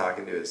when he's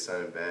talking to his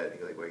son in bed,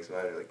 he like wakes him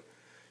up and he's like,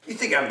 "You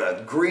think I'm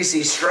the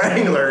Greasy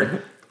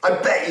Strangler? I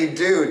bet you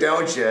do,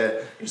 don't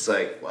you?" He's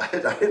like,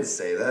 "What? I didn't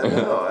say that.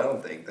 No, I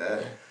don't think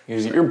that."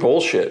 You're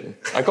bullshit.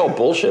 I call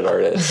bullshit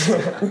artist.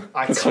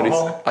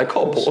 I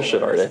call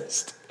bullshit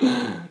artist.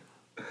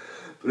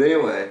 But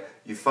anyway,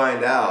 you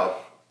find out.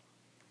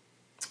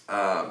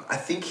 I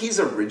think he's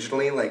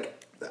originally like.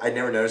 I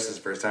never noticed this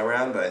the first time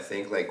around, but I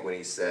think like when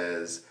he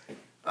says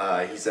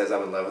I'm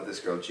in love with this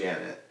girl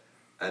Janet,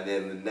 and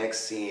then the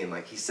next scene,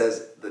 like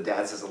the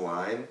dad says a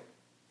line,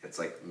 it's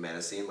like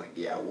menacing, like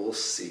yeah, we'll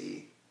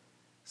see.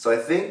 So I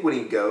think when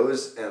he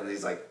goes and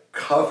he's like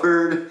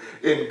covered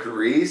in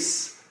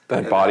grease.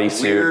 That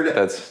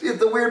bodysuit.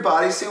 The weird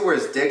bodysuit where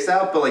his dick's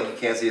out, but like you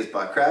can't see his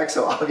butt crack.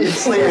 So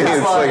obviously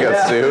it's like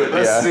a suit.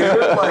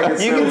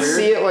 You can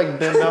see it like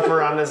bend up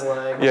around his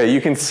leg. Yeah, you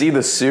can see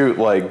the suit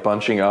like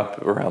bunching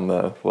up around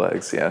the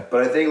legs. Yeah.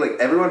 But I think like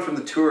everyone from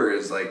the tour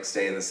is like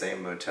staying in the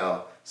same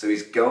motel, so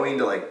he's going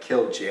to like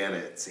kill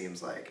Janet. It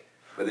seems like,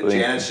 but then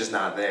Janet's just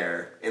not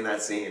there in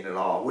that scene at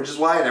all, which is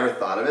why I never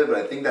thought of it. But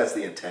I think that's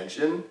the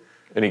intention.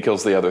 And he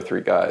kills the other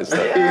 3 guys.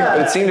 But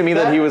it seemed to me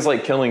that he was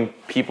like killing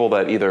people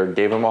that either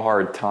gave him a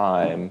hard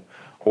time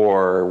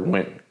or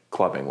went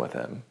clubbing with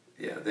him.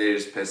 Yeah, they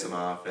just piss him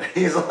off, and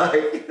he's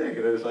like, they're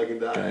gonna fucking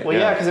die. Okay. Well,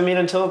 yeah, because I mean,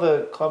 until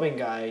the clubbing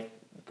guy,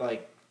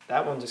 like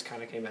that one just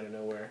kind of came out of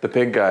nowhere. The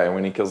pig guy,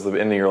 when he kills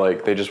and you're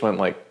like, they just went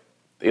like,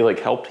 he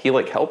helped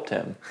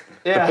him.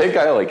 Yeah. The pig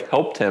guy like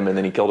helped him, and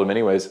then he killed him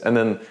anyways. And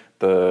then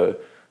the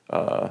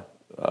car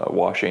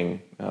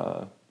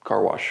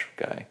wash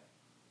guy.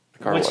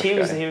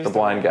 The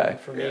blind guy.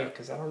 For me,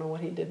 because I don't know what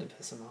he did to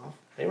piss him off.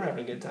 They were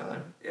having a good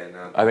time. Yeah,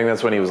 no. I think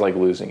that's when he was like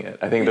losing it.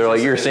 I think they're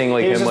like, you're seeing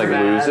like him like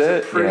lose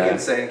it. Pretty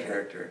insane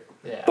character.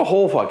 Yeah. The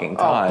whole fucking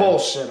time. Oh,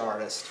 bullshit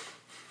artist.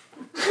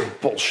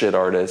 Bullshit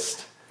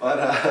artist.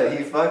 But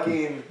he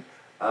fucking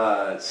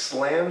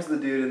slams the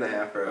dude in the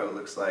afro,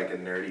 looks like a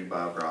nerdy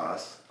Bob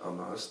Ross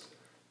almost,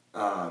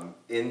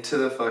 into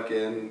the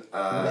fucking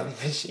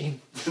machine.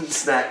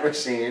 snack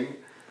machine.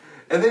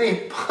 And then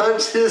he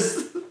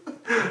punches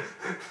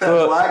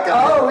that black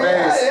guy in the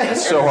face. Yeah.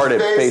 So hard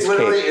his it face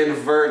literally cake.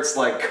 inverts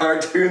like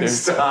cartoon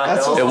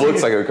style. It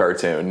looks like a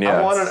cartoon, yeah.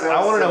 I want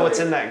to know what's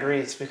in that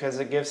grease because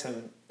it gives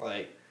him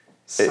like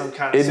some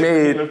kind of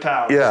superhuman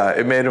power. Yeah,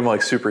 it made him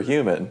like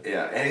superhuman.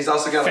 Yeah, and he's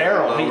also got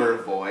feral. like a lower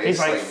voice. He's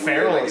like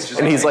feral. Weird, like,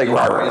 And he's like,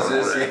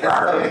 noises.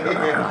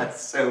 Yeah,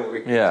 it's so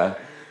weird. Yeah.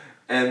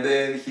 And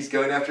then he's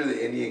going after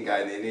the Indian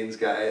guy. The Indian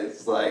guy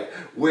is like,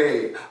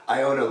 "Wait,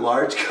 I own a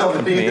large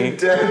company in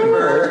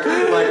Denver.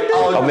 Like,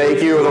 I'll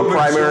make you the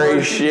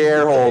primary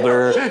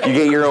shareholder. You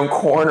get your own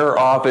corner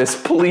office.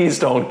 Please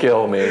don't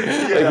kill me." Yeah.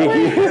 And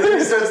then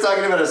he starts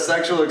talking about a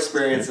sexual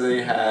experience that he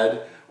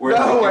had where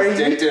his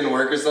dick didn't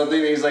work or something.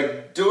 And he's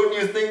like, "Don't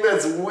you think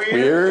that's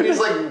weird?" And he's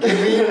like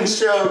being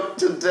choked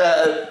to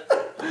death.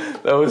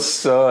 That was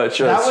such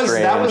a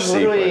strange That was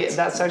literally sequence.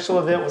 that sexual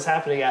event was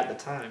happening at the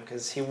time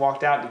because he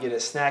walked out to get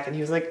his snack and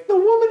he was like, "The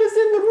woman is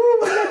in the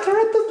room. I got her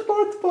at the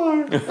sports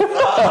bar."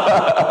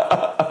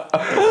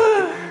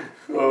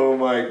 Oh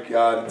my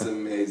god, it's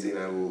amazing.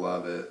 I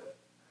love it.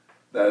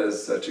 That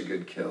is such a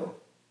good kill.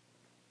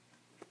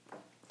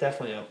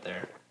 Definitely up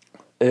there.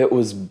 It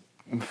was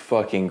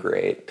fucking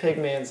great.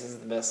 Pigman's is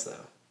the best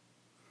though.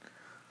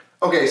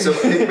 Okay, so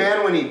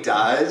Pigman, when he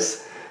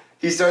dies,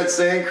 he starts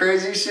saying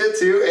crazy shit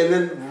too, and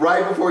then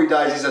right before he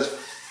dies, he says,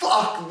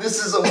 "Fuck, this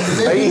is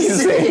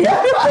amazing."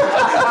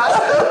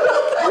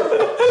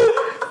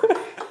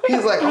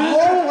 He's like,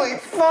 "Holy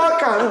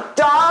fuck, I'm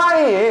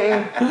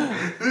dying."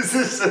 This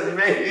is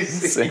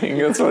amazing.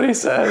 That's what he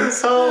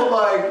says. Oh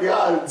my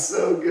god, it's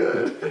so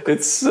good.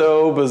 It's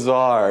so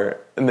bizarre.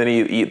 And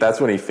then that's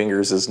when he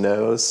fingers his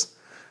nose.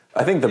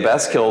 I think the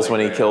best kills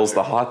when he kills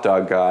the hot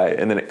dog guy,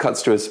 and then it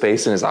cuts to his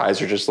face, and his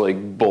eyes are just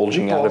like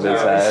bulging out of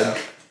his head.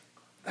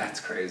 That's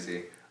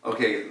crazy.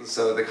 Okay,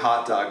 so the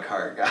hot dog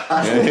cart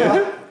guy,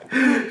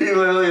 he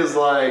literally is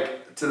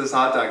like, to this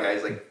hot dog guy,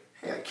 he's like,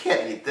 hey, I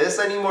can't eat this.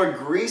 I need more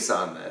grease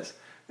on this.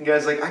 The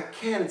guy's like, I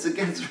can't. It's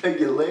against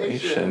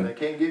regulation. I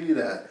can't give you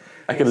that.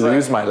 I could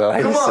lose my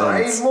license. Come on,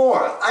 I need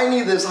more. I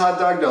need this hot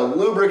dog to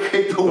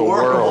lubricate the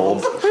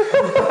world.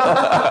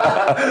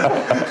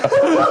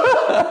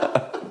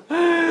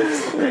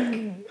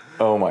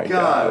 Oh my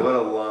God. What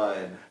a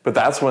line. But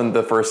that's when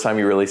the first time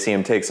you really see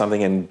him take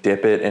something and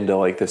dip it into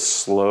like this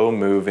slow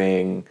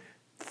moving,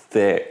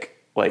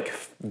 thick, like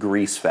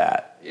grease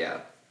fat. Yeah.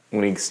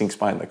 When he sneaks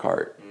behind the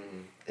cart.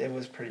 It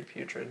was pretty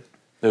putrid.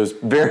 It was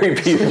very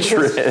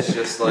putrid. It's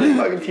just like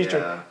Fucking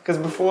putrid. Because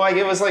before, like,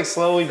 it was like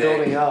slowly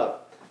building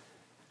up.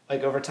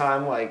 Like over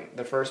time, like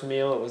the first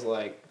meal, it was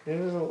like,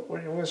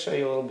 we're gonna show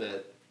you a little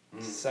bit.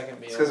 Second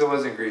meal. It's because it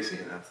wasn't greasy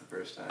enough the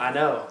first time. I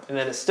know. And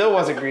then it still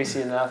wasn't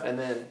greasy enough, and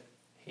then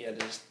he had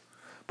to just...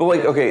 But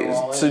like, okay,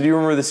 so do you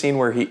remember the scene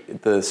where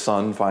the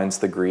son finds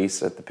the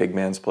grease at the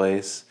pigman's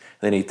place?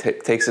 And then he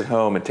takes it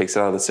home and takes it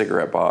out of the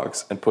cigarette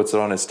box and puts it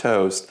on his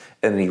toast,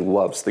 and then he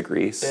loves the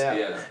grease.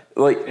 Yeah.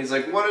 Like, he's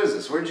like, what is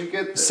this? Where'd you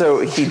get this? So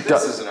he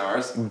This isn't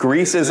ours.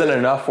 Grease isn't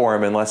enough for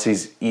him unless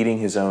he's eating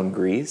his own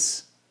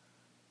grease.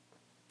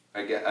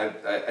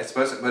 I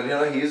suppose, but you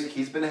know,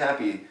 he's been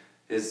happy.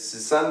 His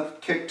son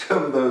kicked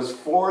him those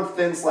 4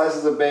 thin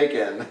slices of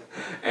bacon,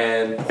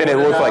 and it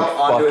looked like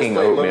fucking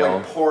oatmeal. It looked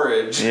like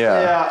porridge.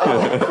 Yeah.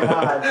 Oh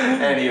God.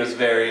 And he was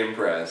very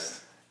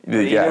impressed.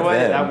 Either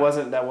way, that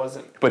wasn't.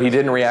 But he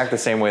didn't react the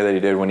same way that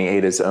he did when he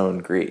ate his own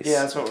grease.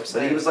 Yeah, that's what we're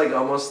saying. But he was like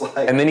almost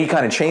like. And then he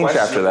kind of changed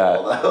after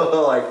that. Like,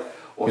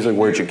 well, he's like,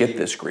 "Where'd you get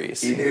this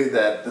grease?" He knew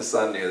that the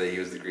son knew that he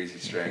was the Greasy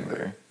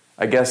Strangler.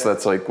 I guess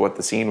that's like what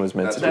the scene was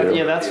meant to do.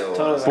 Yeah, that's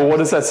totally. But what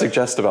does that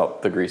suggest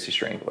about the Greasy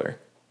Strangler?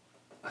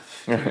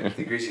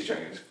 The Greasy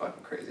Strangler is a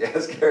fucking crazy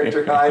ass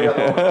character. I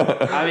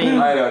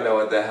don't know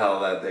what the hell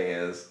that thing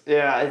is.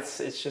 Yeah, it's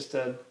just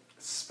a.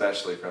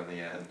 Especially from the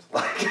end,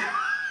 like.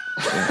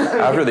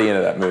 After the end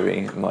of that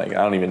movie, I'm like,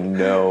 I don't even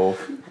know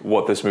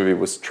what this movie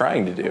was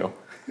trying to do.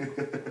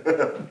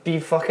 Be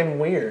fucking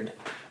weird.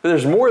 But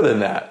there's more than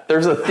that.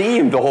 There's a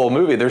theme the whole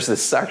movie. There's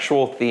this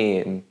sexual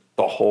theme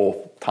the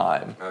whole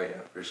time. Oh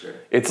yeah, for sure.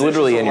 It's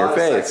literally in your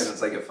face. Sex, and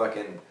it's like a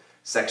fucking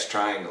sex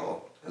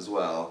triangle as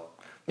well.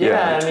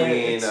 Yeah,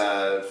 Between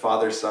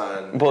father,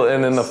 son. Well,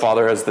 and then the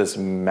father has this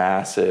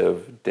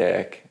massive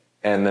dick,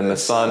 and then the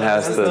son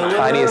has the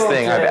tiniest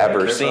thing I've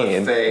ever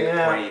seen. Fake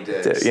pointy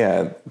dicks.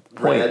 Yeah,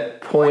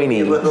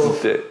 pointy little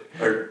dick.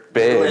 Or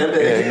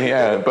big.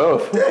 Yeah,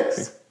 both.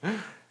 Dicks.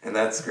 And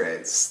that's great.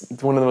 It's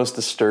one of the most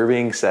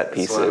disturbing set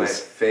pieces. It's one of my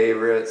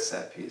favorite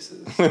set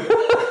pieces.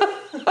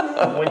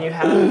 When you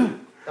have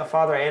a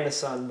father and a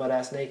son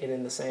butt-ass naked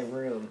in the same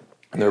room.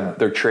 And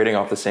they're trading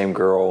off the same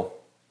girl.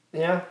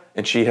 Yeah.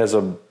 And she has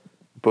a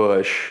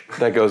bush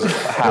that goes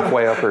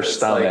halfway up her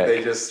stomach. Like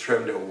they just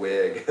trimmed a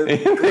wig. They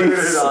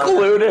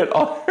glued it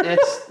on her.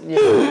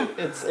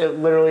 It's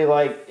literally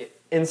like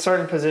in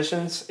certain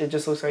positions it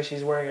just looks like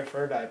she's wearing a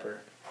fur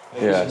diaper.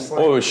 Like, Yeah. like,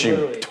 Well, she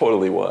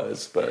totally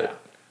was, but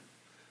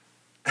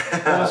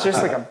well, it's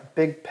just like a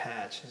big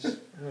patch.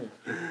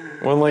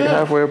 went like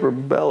halfway up her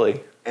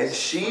belly. And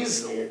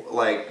she's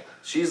like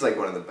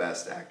one of the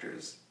best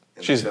actors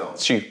in the film.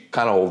 She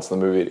kind of holds the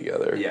movie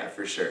together. Yeah,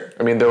 for sure.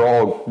 I mean,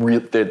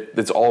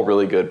 it's all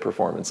really good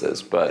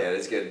performances, but yeah,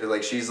 it's good. But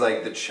like, she's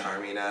like the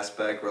charming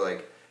aspect, where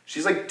like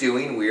she's like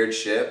doing weird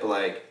shit, but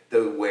like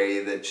the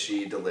way that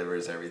she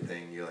delivers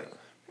everything, you're like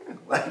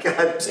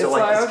I still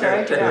like this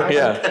character.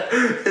 Yeah.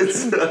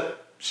 It's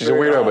she's a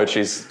weirdo, but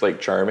she's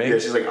like charming. Yeah,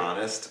 she's like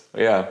honest.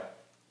 Yeah.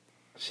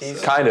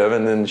 She's kind of,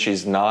 and then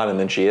she's not, and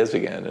then she is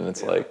again, and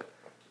it's like.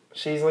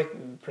 She's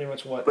like pretty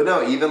much what. But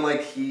no, even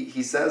like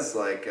he says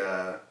like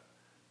I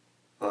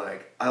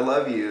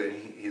love you,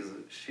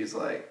 and she's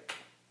like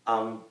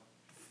I'm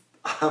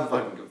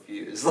fucking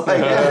confused. Like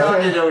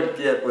you don't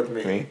get with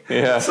me.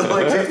 Yeah. So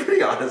like she's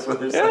pretty honest with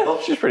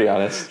herself. Yeah, she's pretty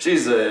honest.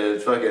 She's a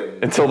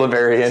fucking until the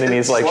very end, and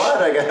he's like, slut,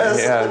 I guess.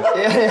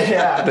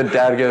 Yeah. The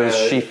dad goes,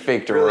 she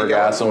faked her really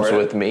orgasms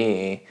with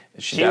me.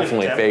 She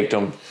definitely faked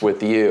them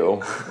with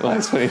you.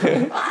 That's what he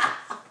did.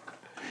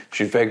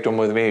 She faked them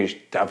with me.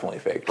 She definitely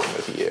faked them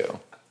with you.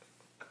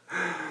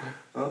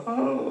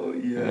 Oh,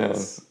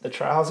 yes. The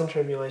trials and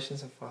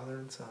tribulations of father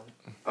and son.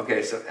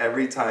 Okay, so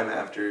every time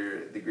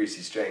after the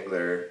Greasy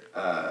Strangler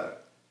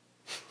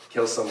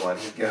kills someone,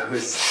 he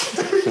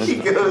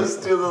goes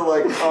to the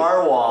like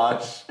car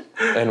wash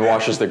and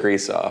washes the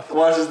grease off.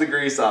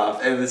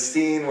 And the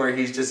scene where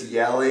he's just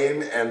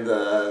yelling and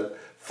the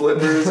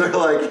flippers are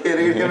like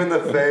hitting him in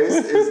the face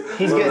is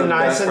he's getting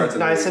nice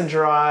and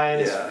dry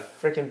and his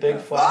freaking big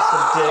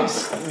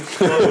flaps of dicks.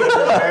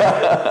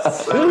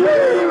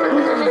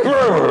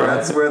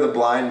 That's where the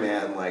blind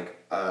man like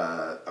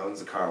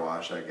owns a car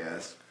wash, I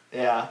guess.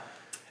 Yeah.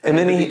 And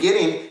then in the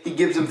beginning, he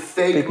gives him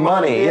fake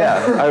money.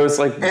 Yeah. I was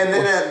like... And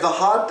then at the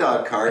hot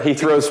dog cart... He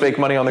throws fake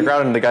money on the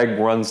ground and the guy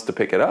runs to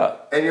pick it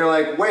up. And you're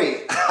like,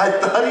 wait, I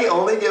thought he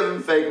only gave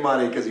him fake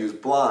money because he was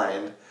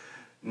blind.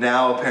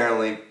 Now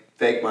apparently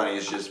fake money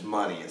is just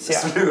money in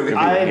this movie.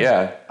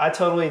 I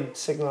totally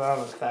signaled out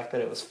on the fact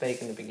that it was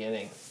fake in the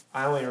beginning.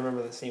 I only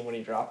remember the scene when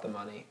he dropped the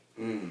money.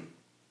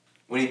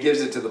 When he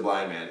gives it to the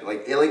blind man.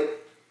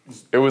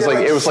 It was like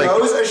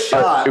a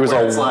shot. It was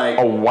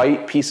a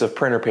white piece of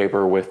printer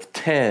paper with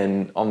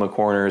 10 on the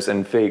corners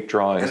and fake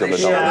drawings of the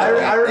dog.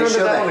 I remember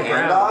that on the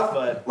ground.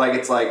 But like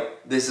it's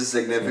like this is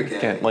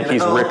significant. Like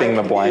he's ripping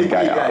the blind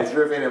guy off. Yeah, he's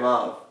ripping him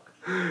off.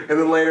 And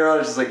then later on,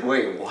 it's just like,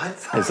 wait, what?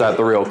 Is that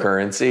the real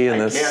currency in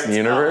this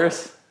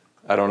universe?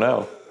 I don't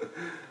know.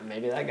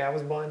 Maybe that guy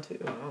was blind too.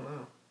 I don't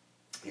know.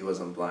 He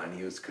wasn't blind.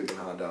 He was cooking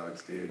hot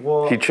dogs, dude.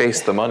 Well, he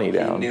chased the money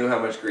down. He knew how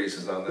much grease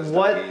was on this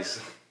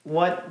piece.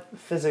 What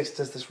physics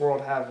does this world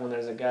have when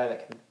there's a guy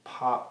that can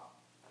pop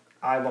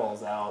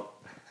eyeballs out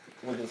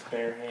with his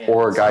bare hands?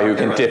 Or a guy who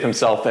can dip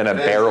himself in a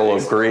barrel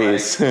of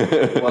grease.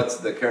 What's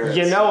the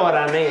currency? You know what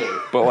I mean.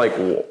 But like,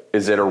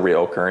 is it a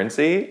real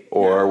currency?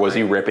 Or was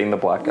he ripping the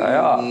black guy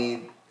off? We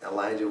need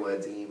Elijah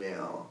Wood's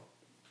email.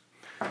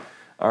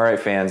 All right,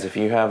 fans, if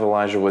you have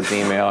Elijah Wood's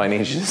email, I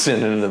need you to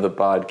send it into the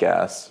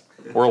podcast.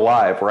 We're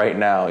live right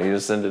now. You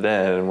just send it in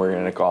and we're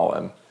going to call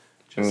him.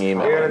 You're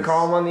going to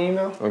call him on the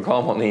email? We're going to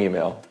call him on the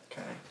email.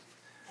 Okay.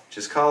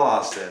 Just call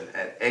Austin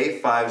at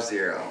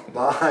 850.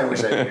 Well, I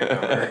wish I knew your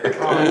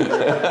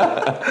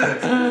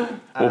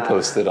number. We'll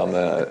post it on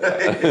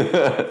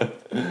the...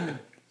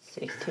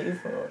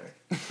 624.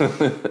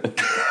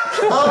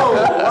 Oh,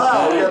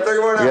 wow. We got 3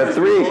 more numbers.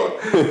 We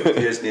got 3.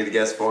 You just need to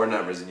guess 4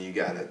 numbers and you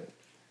got it.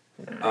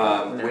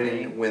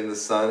 When the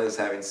son is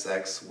having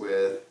sex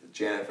with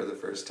Janet for the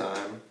first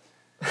time.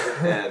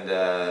 And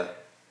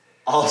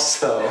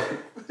also,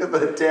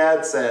 the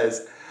dad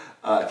says,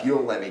 if you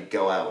don't let me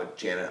go out with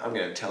Janet, I'm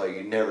going to tell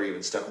you never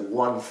even stuck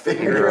one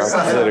finger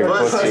inside her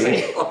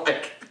pussy.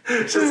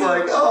 Just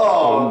like,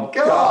 oh,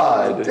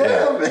 God,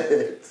 damn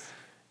it.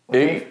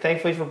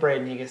 Thankfully for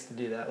Braden, he gets to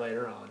do that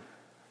later on.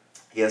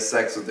 He has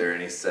sex with her,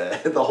 and he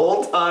said the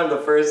whole time, the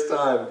first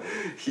time,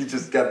 he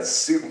just got the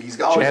suit. He's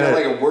always got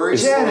like a worry.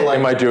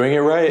 Am I doing it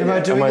right? Am I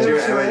doing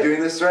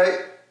this right?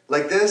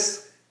 Like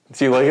this?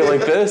 Do you like it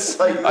like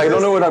this? I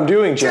don't know what I'm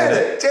doing,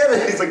 Janet.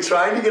 Janet. He's like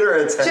trying to get her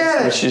attention.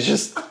 Janet. She's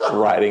just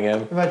riding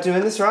him. Am I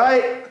doing this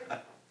right?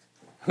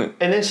 And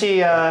then she,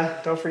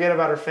 don't forget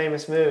about her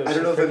famous moves. I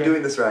don't know if I'm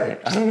doing this right.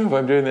 I don't know if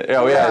I'm doing it.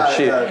 Oh,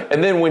 yeah.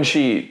 And then when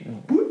she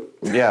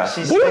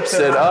whoops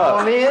it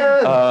up,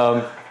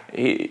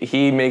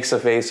 he makes a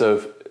face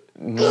of,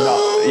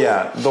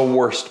 the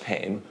worst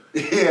pain.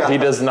 Yeah. He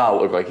does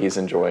not look like he's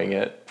enjoying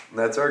it.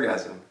 That's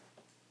orgasm.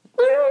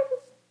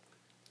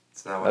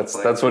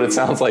 That's what it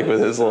sounds like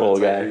with his little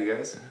guy. You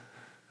guys?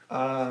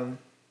 I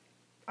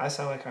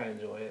sound like I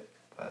enjoy it,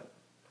 but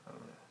I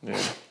don't know.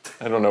 Yeah.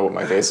 I don't know what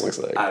my face looks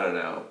like. I don't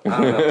know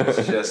if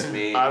it's just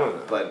me. I don't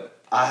know.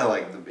 But I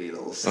like the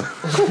Beatles.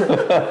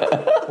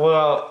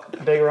 Well,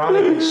 Big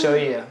Ronnie can show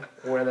you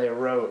where they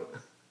wrote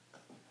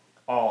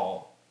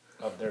all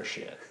of their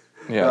shit.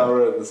 Yeah. They all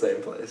wrote in the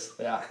same place.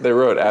 Yeah. They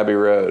wrote Abbey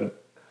Road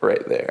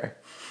right there.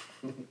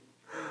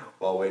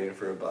 While waiting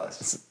for a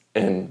bus.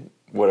 In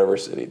whatever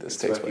city this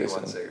takes place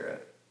in.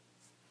 Cigarette.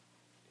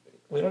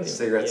 We don't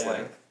cigarettes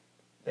length.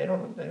 They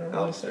don't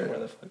really say where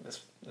the fuck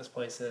this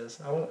place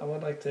is. I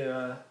would like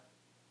to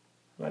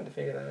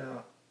figure that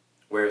out.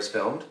 Where it's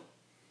filmed?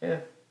 Yeah.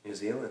 New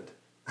Zealand.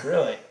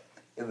 Really?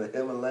 In the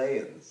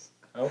Himalayas.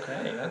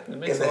 Okay, that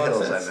makes a lot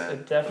of sense.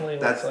 It definitely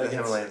looks like the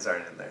Himalayas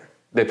aren't in there.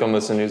 They filmed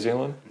this in New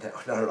Zealand? No,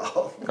 not at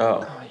all.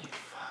 Oh. Oh, you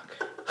fuck.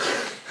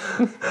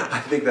 I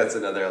think that's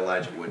another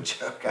Elijah Wood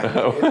joke.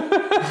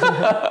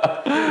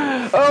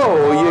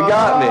 Oh, you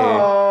got me.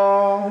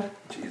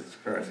 Jesus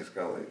Christ, he's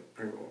got like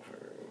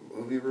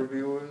movie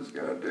reviewers,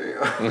 goddamn.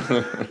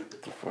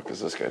 What the fuck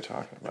is this guy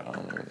talking about? I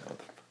don't even know what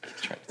the fuck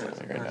he's trying to tell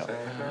me right now.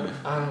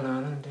 I don't know,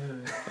 I don't do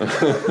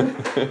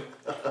it.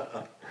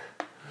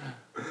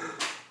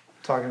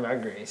 Talking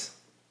about Grease.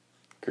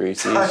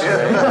 Greasy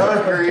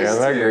Strangler.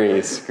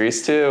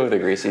 Grease 2, the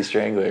Greasy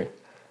Strangler.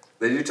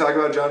 They do talk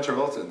about John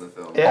Travolta in the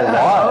film. A Yeah.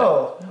 lot.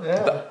 Oh,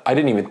 yeah. I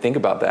didn't even think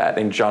about that.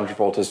 And John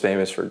Travolta's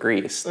famous for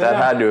Grease. That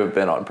had to have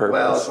been on purpose.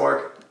 Well, it's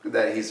more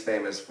that he's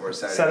famous for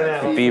Saturday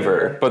Night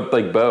Fever. But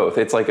like both.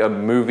 It's like a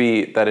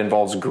movie that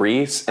involves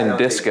Grease and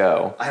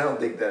disco. I don't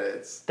think that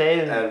it's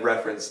a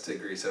reference to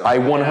Grease at all. I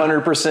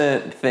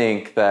 100%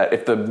 think that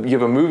if you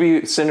have a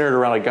movie centered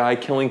around a guy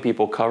killing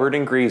people covered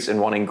in grease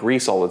and wanting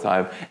grease all the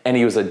time, and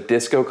he was a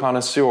disco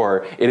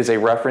connoisseur, it is a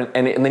reference.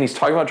 And then he's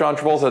talking about John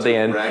Travolta at the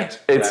end.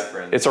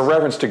 It's a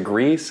reference to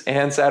Grease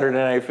and Saturday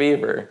Night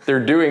Fever.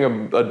 They're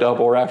doing a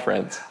double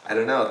reference. I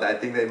don't know. I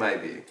think they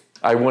might be.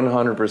 I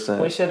 100%.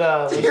 We should.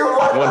 You're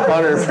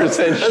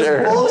 100%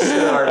 sure. That's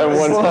bullshit, I'm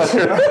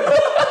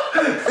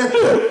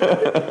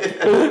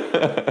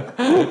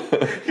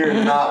 100%. You're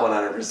not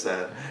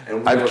 100%.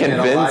 And I've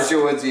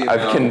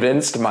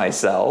convinced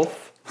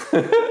myself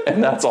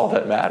And that's all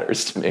that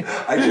matters to me.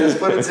 I just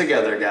put it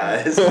together,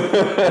 guys.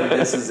 And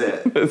this is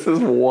it. This is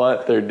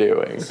what they're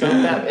doing. So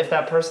if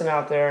that person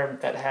out there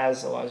that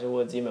has Elijah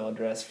Wood's email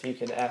address, if you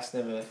could ask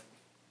them if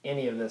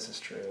any of this is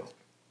true,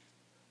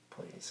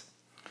 please.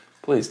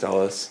 Please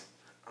tell us.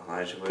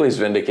 Elijah Wood. Please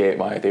vindicate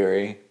my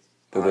theory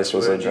that this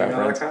was a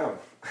reference.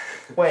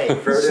 Wait,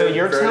 so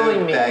you're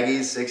telling me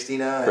Baggy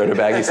 69. Frodo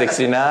Baggy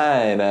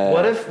 69.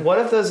 What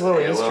if those little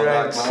Easter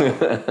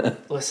AOL.com. eggs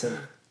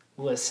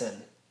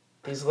listen.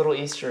 These little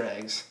Easter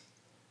eggs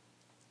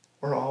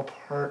were all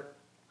part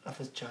of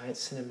a giant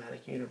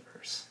cinematic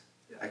universe.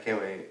 I can't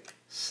wait.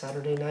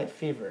 Saturday Night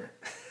Fever,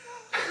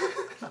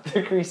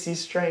 the Greasy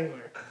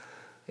Strangler,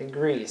 and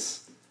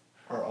Grease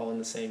are all in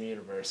the same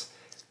universe.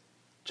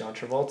 John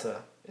Travolta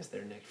is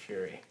their Nick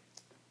Fury.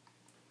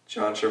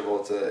 John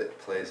Travolta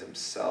plays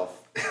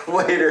himself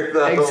later,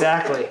 though.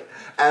 Exactly.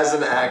 As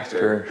an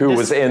actor. Who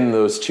was in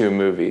those 2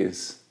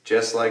 movies.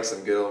 Just like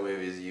some good old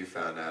movies you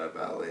found out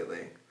about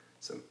lately.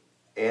 Some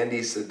Andy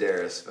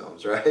Sedaris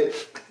films, right?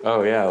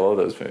 Oh, yeah, I love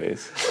those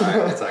movies. All right,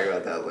 we'll talk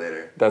about that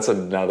later. That's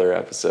another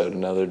episode,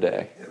 another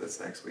day. Yeah, that's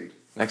next week.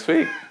 Next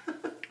week.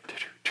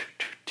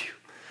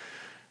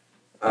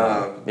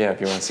 Yeah,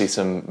 if you want to see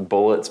some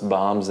bullets,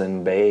 bombs,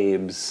 and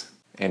babes,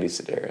 Andy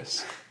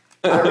Sedaris.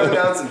 I wrote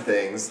down some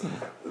things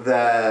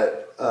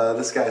that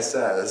this guy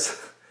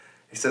says.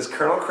 He says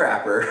Colonel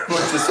Crapper, which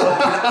is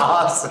fucking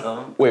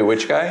awesome. Wait,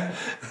 which guy?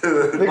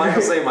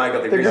 Michael St.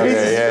 Michael, the Greasy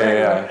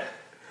Yeah.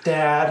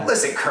 Dad.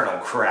 Listen, Colonel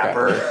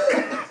Crapper.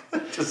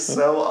 Just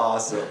so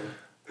awesome.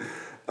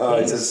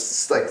 He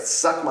just like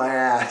suck my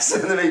ass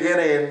in the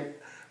beginning,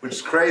 which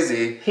is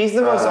crazy. He's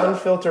the most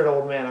unfiltered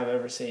old man I've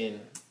ever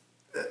seen.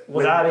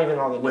 Without even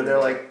all the when they're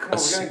like, come on,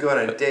 we're gonna go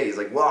on a date. He's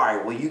like, well, all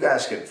right, well, you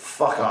guys can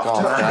fuck off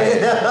You tonight.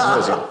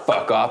 guys can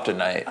fuck off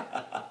tonight.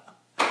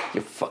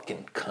 You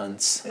fucking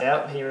cunts.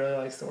 Yep, he really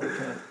likes the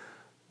word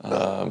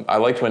cunt. I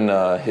liked when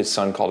his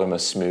son called him a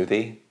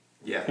smoothie.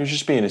 Yeah. You're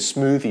just being a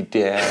smoothie,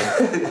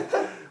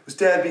 Dad. Was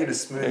Dad being a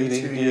smoothie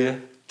to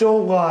you?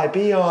 Don't lie,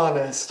 be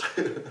honest.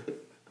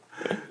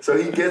 So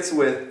he gets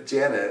with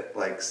Janet,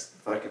 like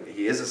fucking.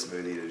 He is a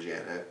smoothie to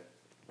Janet.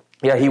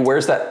 Yeah, he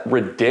wears that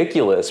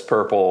ridiculous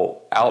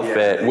purple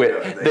outfit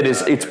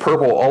it's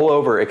purple all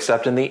over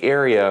except in the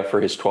area for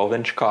his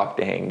 12-inch cock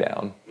to hang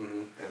down. Mm-hmm.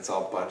 And it's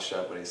all bunched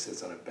up when he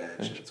sits on a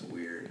bench. And it's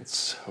weird. It's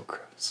so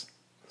gross.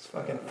 It's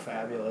fucking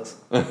fabulous.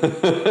 I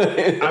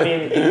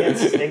mean,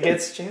 it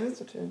gets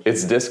Janet's attention.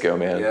 It's disco,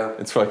 man. Yeah.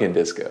 It's fucking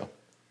disco.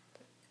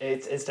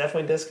 It's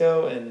definitely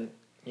disco, and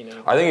you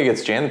know. I think it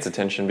gets Janet's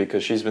attention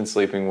because she's been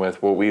sleeping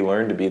with what we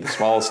learned to be the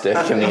smallest dick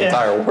in the Yeah.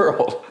 entire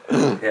world.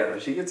 Yeah, when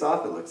she gets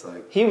off, it looks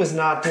like. He was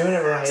not doing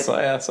it right. So,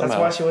 yeah, That's somehow.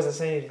 why she wasn't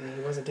saying anything.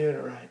 He wasn't doing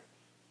it right.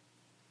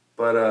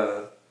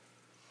 But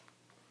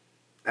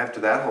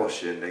after that whole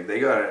shindig, they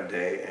go out on a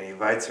date and he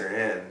invites her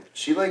in.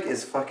 She like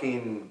is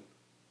fucking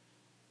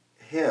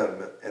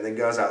him and then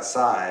goes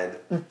outside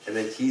and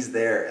then he's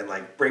there and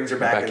like brings her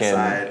back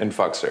inside and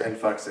fucks her. And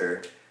fucks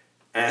her.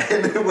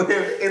 And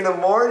in the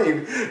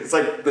morning, it's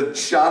like the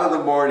shot of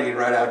the morning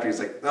right after he's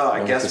like, "Oh,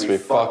 I guess we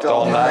fucked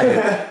all night."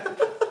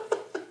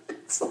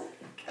 It's like,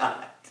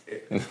 God,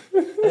 dude. And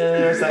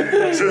there's that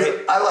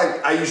great,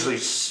 I usually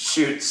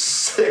shoot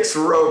 6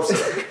 ropes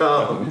at a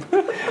cum.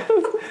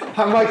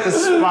 I'm like the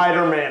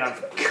Spider-Man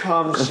of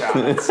cum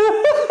shots.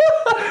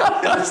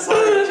 It's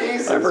like,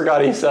 Jesus. I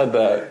forgot he said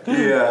that.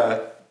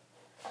 Yeah.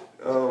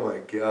 Oh my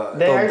God.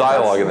 The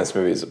dialogue in this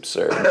movie is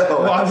absurd.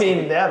 Well, I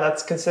mean, yeah,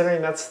 that's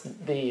considering that's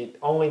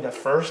only the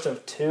first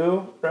of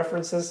 2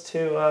 references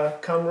to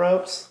cum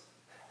ropes.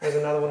 There's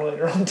another one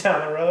later on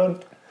down the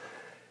road.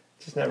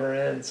 It just never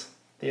ends.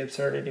 The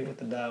absurdity with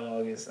the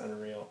dialogue is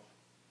unreal.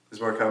 There's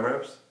more cum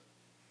ropes?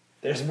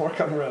 There's more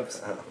cum ropes.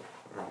 Oh,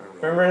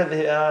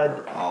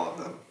 Remember all of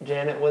them.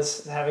 Janet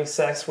was having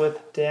sex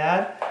with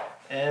Dad,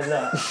 and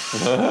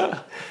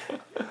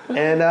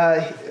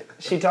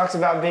she talks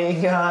about being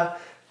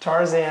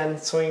Tarzan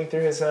swinging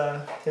through his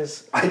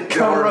I cum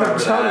don't remember rope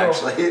that,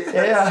 jungle. actually. Yeah.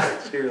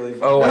 That's actually really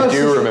funny. Oh, I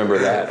do remember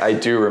that. I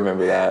do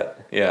remember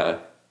that. Yeah.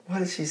 What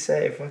did she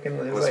say? Fucking, it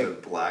It was must like,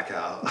 have been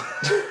blackout.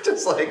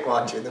 Just like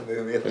watching the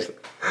movie.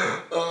 Like,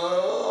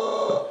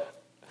 oh,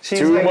 she's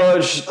Too like,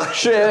 much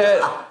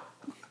shit.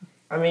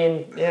 I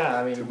mean, yeah,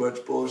 I mean, too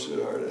much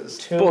bullshit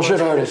artist. too Bullshit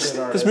much artist.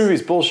 This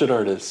movie's bullshit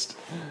artist.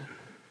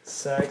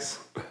 sex,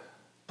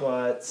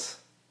 but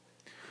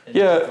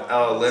Yeah.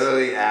 Oh,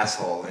 literally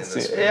asshole in this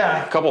movie.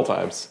 yeah, A couple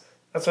times.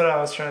 that's what I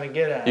was trying to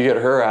get at. You get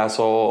her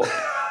asshole,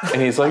 and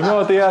he's like,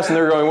 no, at the ass, and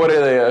they're going, what are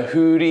they, a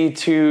hootie,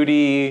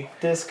 tootie?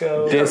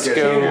 Disco. You don't Disco.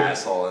 get an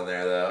asshole in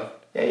there, though.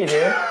 Yeah, you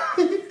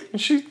do. And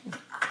she,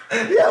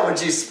 Yeah, when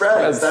she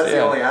spreads, that's the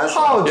yeah. only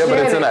asshole. Oh, yeah, but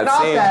it's in Janet, that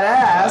not scene. that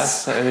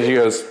ass. And then she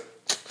goes,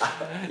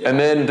 and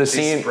then the She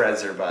scene,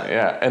 spreads her butt.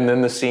 yeah, and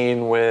then the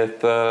scene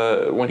with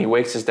when he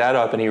wakes his dad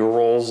up and he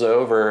rolls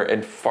over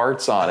and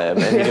farts on him,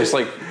 and he's just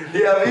like,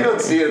 Yeah, but you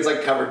don't see it. It's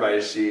like covered by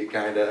a sheet,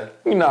 kind of.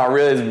 not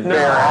really, it's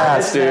bare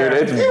ass, it's dude,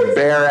 bare. it's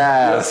bare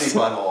You don't see ass.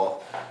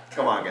 butthole.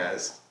 Come on,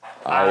 guys.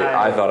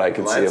 I thought I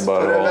could see a Let's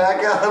put it butthole.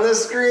 back on the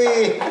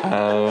screen.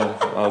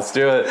 Let's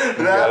do it.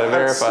 We gotta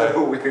That's verify.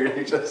 so weird.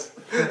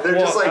 They're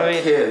just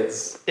like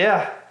kids,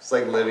 Yeah. just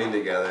like living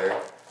together.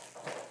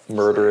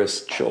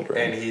 Murderous children.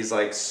 And he's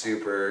like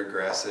super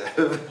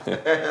aggressive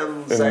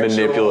and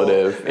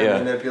manipulative.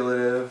 And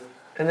manipulative.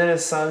 And then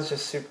his son's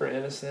just super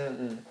innocent,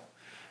 and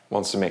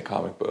Wants to make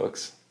comic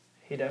books.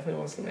 he definitely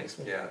wants to make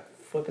some Yeah.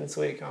 flippin'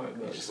 sweet comic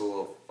He's books. just a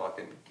little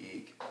fucking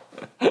geek.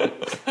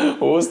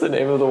 What was the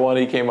name of the one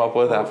he came up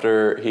with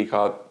after he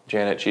caught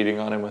Janet cheating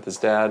on him with his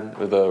dad?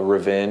 With a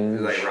revenge?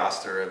 Like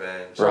Rasta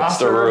Revenge.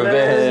 Rasta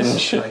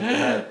Revenge. Like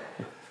that.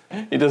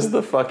 He does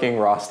the fucking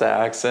Rasta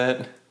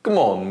accent. Come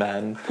on,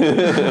 man.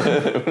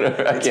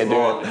 I can't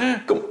do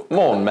it. Come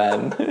on,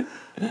 man.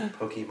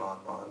 Pokemon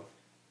Mon.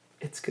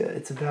 It's good.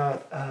 It's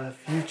about a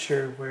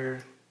future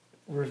where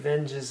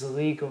revenge is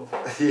illegal.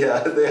 Yeah,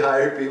 they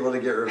hire people to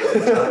get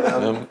revenge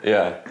on them.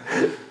 Yeah.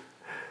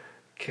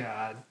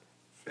 God.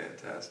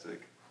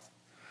 Fantastic.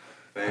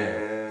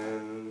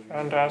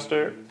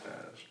 Fantastic.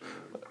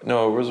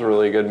 No, it was a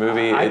really good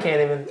movie. I can't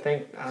even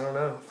think. I don't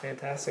know.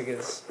 Fantastic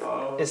is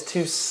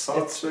too.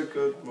 Such a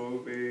good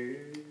movie.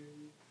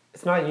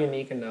 It's not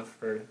unique enough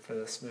for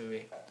this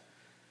movie.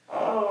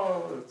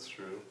 Oh, that's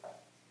true.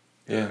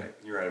 Yeah. Right.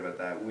 You're right about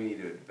that. We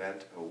need to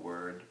invent a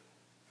word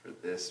for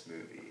this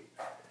movie.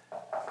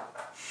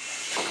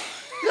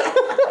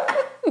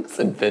 Let's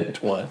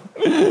invent one.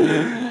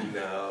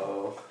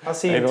 No. I'll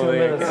see you I in don't 2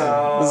 think- minutes.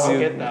 I'll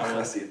get that I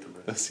one. see it.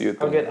 Let's see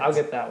what I'll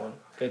get that one.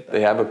 Get that.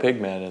 They have a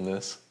pig man in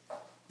this.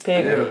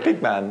 Pig They have a man.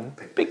 pig man.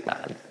 Pig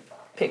man.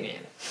 Pig man.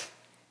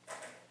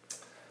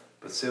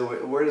 But so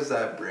where does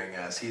that bring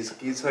us?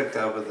 He's hooked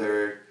up with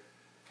her.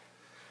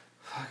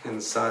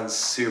 Fucking son's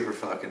super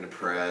fucking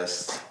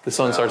depressed. The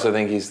son starts to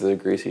think he's the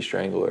Greasy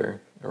Strangler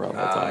around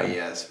that time.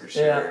 Yes, for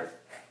sure. Yeah.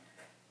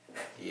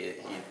 He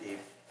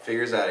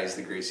figures out he's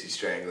the Greasy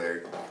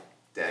Strangler.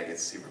 Dad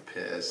gets super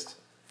pissed.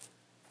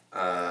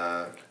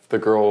 The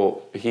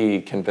girl,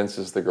 he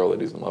convinces the girl that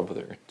he's in love with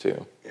her,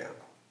 too. Yeah.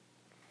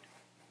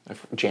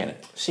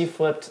 Janet. She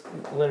flipped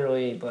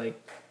literally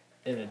like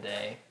in a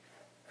day.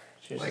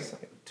 She was Like just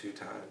like, 2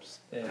 times.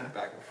 Yeah.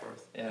 Back and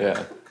forth.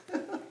 Yeah.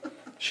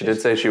 She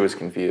did say she was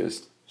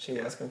confused. She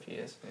was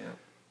confused. Yeah.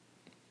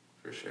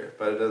 For sure.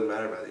 But it doesn't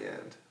matter by the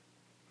end.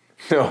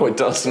 No, it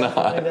does It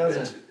not.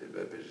 doesn't.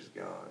 That bitch is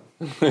gone.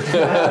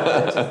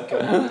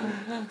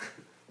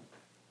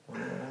 What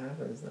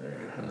happens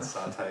there? And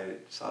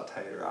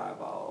saute her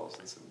eyeballs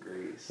and some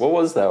grease. What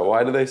was that?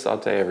 Why do they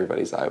saute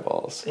everybody's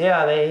eyeballs?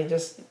 Yeah, they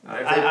just. If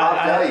they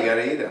popped out, you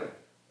gotta eat them.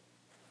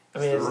 I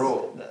mean, It's the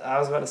rule. I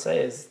was about to say,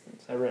 is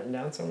that written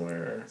down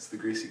somewhere? Or? It's the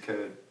greasy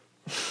code.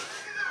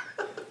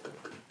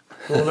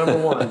 Rule number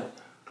 1: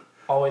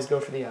 always go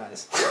for the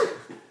eyes.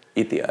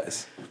 Eat the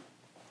eyes.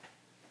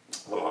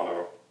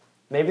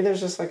 Maybe there's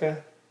just like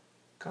a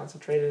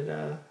concentrated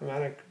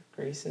amount of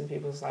grease in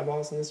people's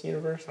eyeballs in this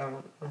universe. I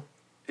don't know.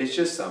 It's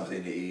just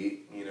something to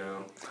eat, you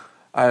know.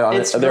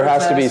 It's There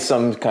has to be grotesque.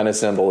 some kind of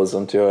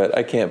symbolism to it.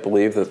 I can't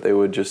believe that they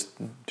would just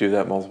do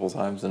that multiple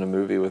times in a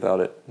movie without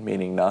it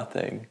meaning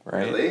nothing,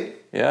 right? Really?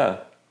 Yeah.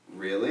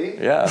 Really?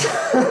 Yeah.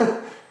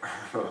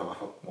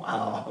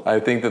 Wow. I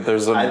think that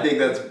there's I think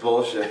that's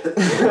bullshit. maybe.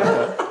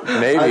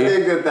 I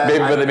think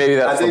that maybe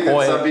that's I think the that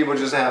point. some people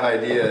just have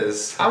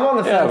ideas. I'm on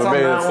the Yeah, fence but on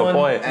maybe that that's the one.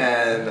 point.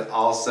 And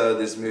also,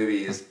 this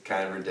movie is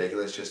kind of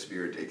ridiculous just to be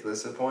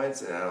ridiculous at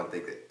points. And I don't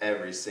think that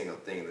every single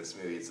thing in this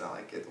movie, it's not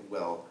like it's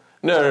well.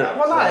 No.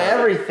 Well, not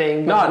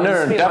everything. But No,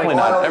 just being definitely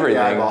like, not Well,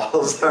 everything. The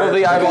eyeballs Well, are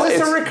the eyeball.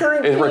 it's a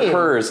recurring It theme.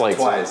 recurs like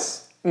twice.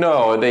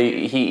 No,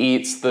 he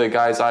eats the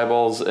guy's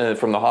eyeballs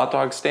from the hot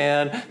dog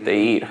stand.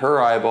 They eat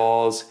her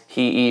eyeballs.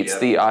 He eats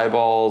Yep. the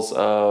eyeballs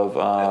of.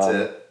 That's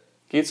it.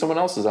 He eats someone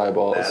else's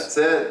eyeballs. That's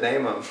it.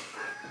 Name them.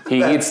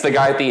 He eats the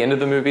guy at the end of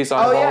the movie's Oh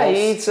eyeballs. yeah,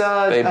 he eats.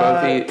 They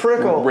both eat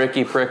Prickle.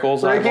 Ricky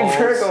Prickle's Ricky eyeballs.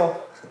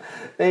 Prickle.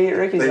 They eat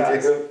Ricky's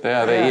eyes.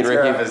 Yeah, they eat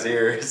Tear off Ricky. his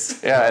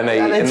ears. Yeah, and they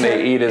eat his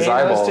he does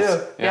eyeballs.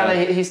 too. Yeah,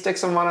 he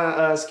sticks them on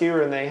a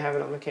skewer and they have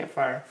it on the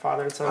campfire.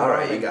 Father and son. All right,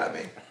 bonding. you got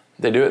me.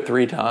 They do it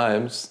 3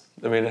 times.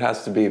 I mean, it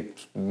has to be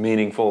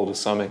meaningful to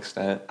some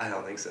extent. I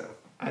don't think so.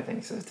 I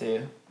think so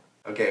too.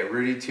 Okay,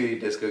 Rudy Tooty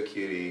Disco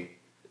Cutie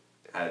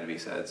had to be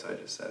said, so I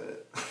just said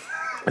it.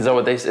 Is that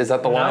what they? Is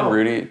that the line? No.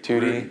 Rudy Rudy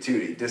Tooty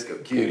Tooty Disco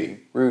Cutie. Cutie.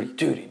 Rudy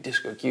Tooty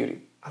Disco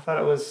Cutie. I thought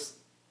it was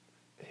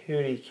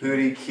Hootie.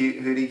 Hootie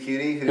Cutie.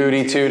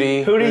 Hootie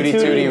Tooty. Hootie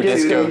Tooty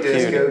Disco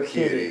Disco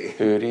Cutie. Cutie. Hootie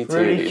Rudy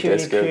Tooty Cutie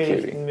Disco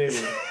Cutie Cutie. movie.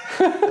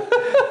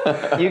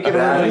 You can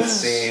That really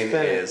scene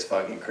spin it. is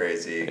fucking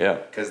crazy. Yeah.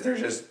 Because they're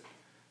just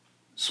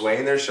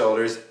swaying their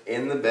shoulders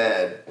in the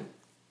bed,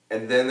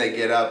 and then they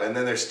get up, and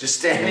then they're just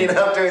standing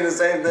up doing the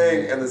same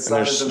thing, and the son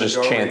they're is in the just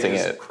doorway chanting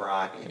just it.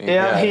 crying.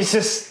 Yeah, he's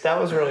just. That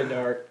was really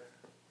dark.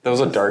 That was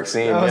a dark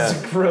scene. That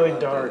Yeah. was really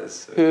dark.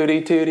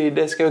 Hootie Tooty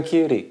Disco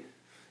Cutie.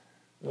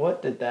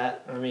 What did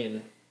that? I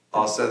mean.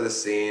 Also, the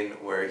scene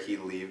where he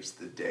leaves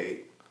the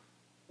date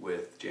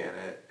with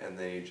Janet, and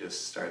then he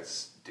just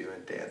starts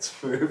doing dance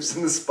moves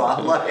in the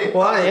spotlight.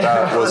 Well, yeah.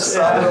 That was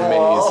Yeah.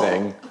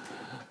 amazing.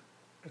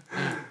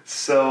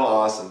 So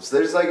awesome. So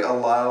there's like a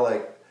lot of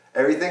like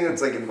everything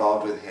that's like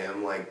involved with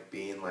him like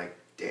being like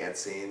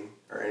dancing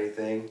or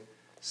anything.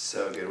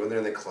 So good when they're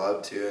in the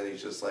club too, and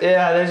he's just like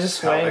they're just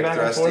swaying back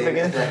and forth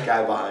again. And that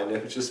guy behind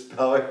him just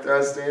pelvic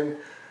thrusting.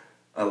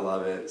 I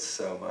love it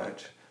so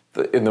much.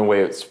 In the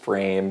way it's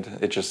framed,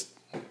 it just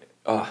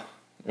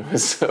it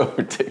was so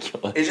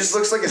ridiculous. It just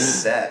looks like a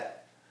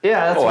set.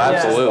 Yeah, that's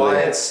absolutely. That's why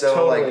it's so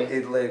Totally. like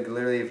it like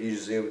literally if you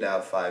zoomed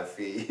out 5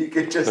 feet, you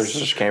could just There's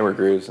just camera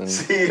crews and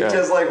see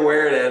just like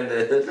where it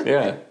ended.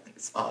 Yeah.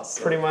 It's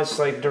awesome. pretty much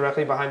like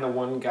directly behind the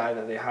one guy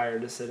that they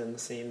hired to sit in the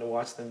scene to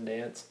watch them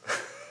dance.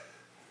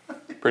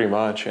 Pretty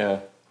much, yeah.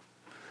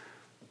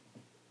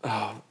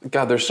 Oh,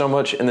 God, there's so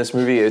much in this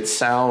movie. It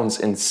sounds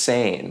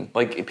insane.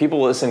 Like,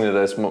 people listening to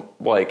this,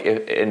 like,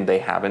 and they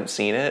haven't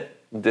seen it,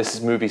 this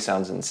movie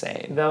sounds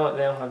insane. They'll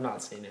have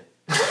not seen it.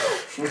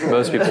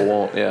 Most people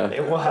won't, yeah.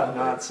 They will have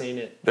not seen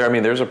it.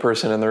 There's a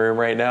person in the room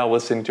right now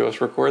listening to us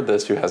record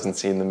this who hasn't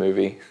seen the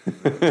movie.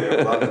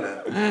 They're loving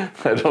it.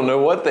 I don't know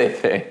what they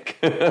think.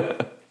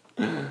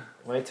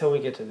 Wait till we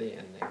get to the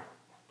ending.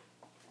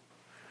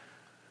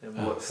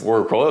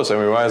 We're close, and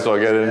we might as well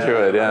get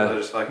into it, yeah.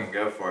 Just fucking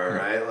go for it,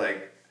 right?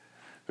 Like,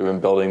 We've been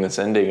building this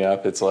ending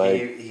up. It's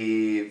like...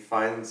 He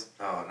finds...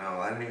 Oh, no,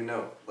 I don't even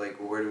know. Like,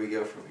 where do we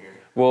go from here?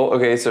 Well,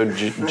 okay, so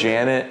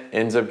Janet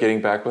ends up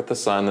getting back with the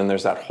son, then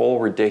there's that whole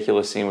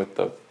ridiculous scene with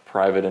the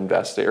private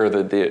investigator, or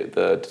the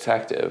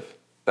detective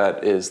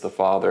that is the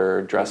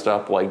father dressed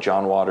up like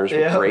John Waters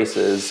with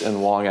braces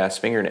and long-ass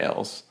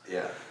fingernails.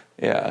 Yeah.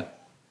 Yeah.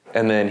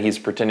 And then he's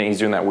pretending he's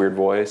doing that weird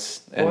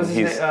voice. And what was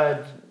his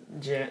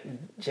name?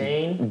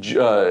 Jane?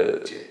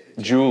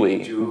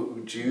 Julie.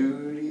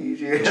 Judy?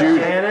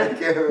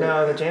 Janet?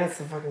 No, the Janet's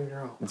the fucking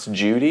girl. It's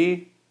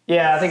Judy?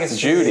 Yeah, I think it's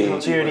Judy.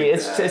 Judy.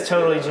 It's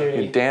totally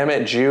Judy. Damn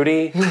it,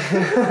 Judy.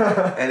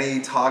 And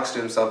he talks to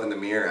himself in the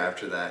mirror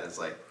after that. It's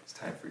like, it's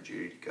time for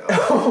Judy to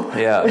go.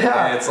 Yeah.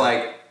 And it's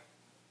like,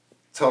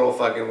 total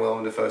fucking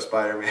Willem Dafoe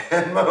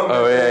Spider-Man moment.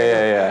 Oh,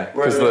 yeah.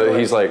 Because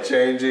he's like...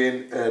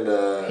 changing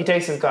and... He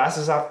takes his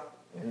glasses off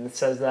and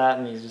says that,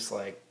 and he's just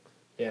like,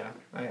 yeah,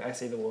 I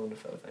see the Willem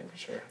Dafoe thing for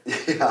sure.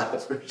 Yeah,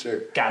 for sure.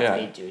 Got to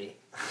be Judy.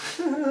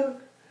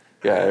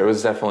 Yeah, it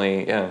was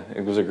definitely,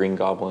 it was a Green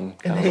Goblin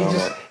kind of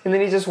moment. And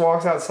then he just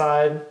walks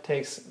outside,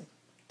 takes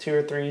 2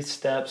 or 3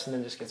 steps, and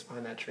then just gets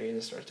behind that tree and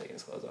just starts taking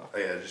his clothes off. Oh,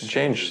 yeah, just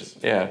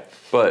Changed, yeah.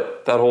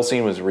 But that whole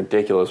scene was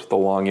ridiculous with the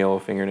long yellow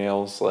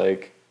fingernails.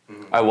 Like,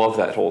 I love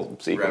that whole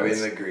sequence.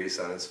 Rubbing the grease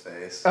on his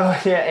face. Oh,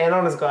 yeah, and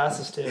on his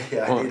glasses, too.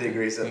 Yeah, I need to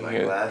grease up my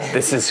glasses.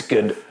 This is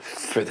good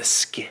for the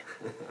skin.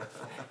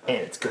 And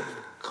it's good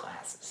for the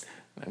glasses.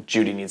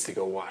 Judy needs to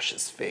go wash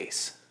his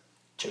face.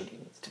 Judy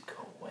needs to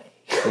go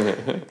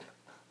away.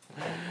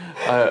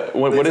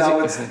 What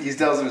is it? He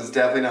tells him it's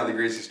definitely not the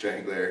Greasy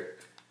Strangler.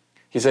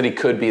 He said he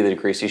could be the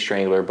Greasy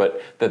Strangler,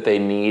 but that they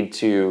need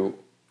to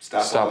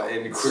Stop all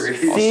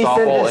inquiries. Stop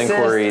all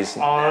inquiries.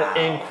 All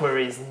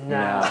inquiries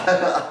now.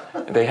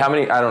 How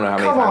many? I don't know how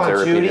many times they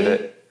repeated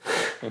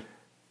it.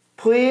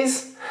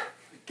 Please?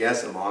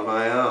 Guess I'm on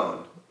my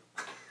own.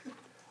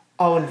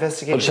 I'll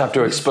investigate. I'll just have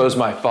to expose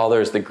my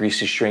father as the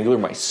Greasy Strangler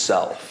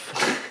myself.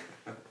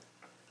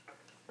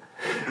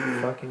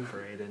 Fucking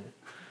Braden.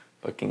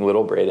 Fucking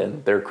Little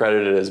Braden. They're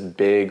credited as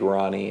Big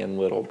Ronnie and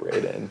Little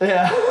Braden.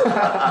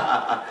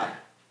 Yeah.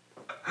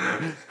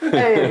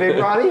 Hey, Big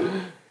Ronnie.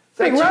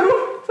 Big Ronnie?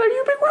 Is that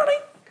you, Big Ronnie?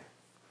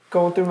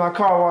 Going through my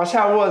car wash.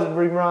 How was it,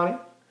 Big Ronnie?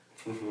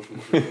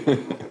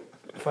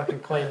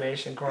 Fucking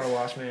claymation car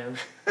wash, man.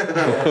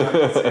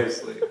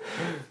 Seriously.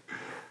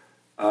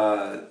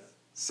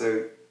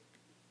 So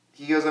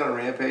he goes on a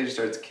rampage,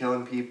 starts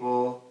killing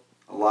people.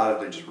 A lot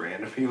of just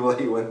random people that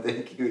you wouldn't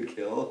think he would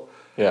kill.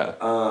 Yeah.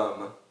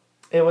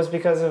 It was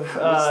because of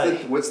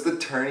what's the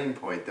turning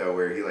point though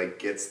where he like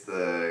gets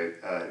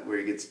where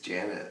he gets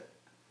Janet?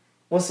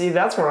 Well, see,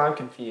 that's where I'm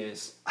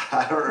confused.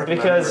 I don't remember.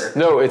 Because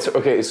No, it's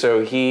okay.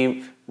 So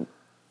he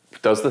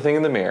does the thing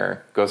in the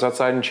mirror, goes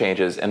outside and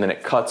changes, and then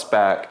it cuts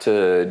back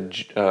to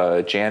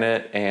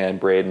Janet and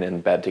Braden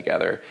in bed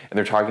together, and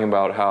they're talking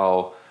about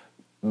how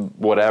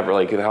whatever,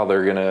 like how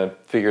they're gonna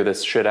figure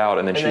this shit out,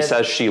 and then she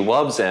says she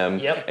loves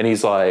him, and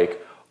he's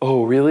like,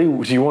 "Oh, really?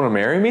 Do you want to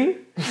marry me?"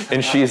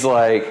 And she's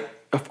like,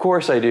 "Of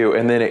course I do."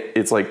 And then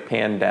it's like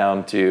panned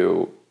down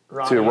to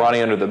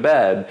Ronnie under the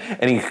bed,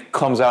 and he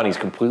comes out and he's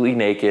completely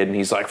naked, and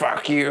he's like,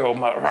 "Fuck you,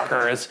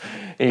 motherfuckers!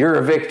 You're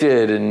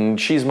evicted, and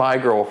she's my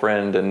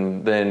girlfriend."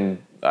 And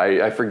then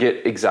I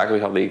forget exactly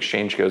how the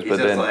exchange goes, but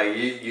then like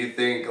you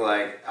think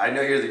like I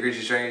know you're the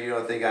Greasy Strangler, you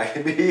don't think I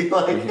can be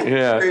like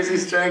Greasy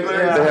Strangler?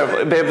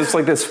 Yeah. They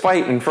have this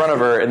fight in front of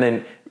her, and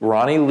then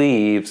Ronnie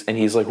leaves, and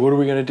he's like, "What are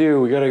we gonna do?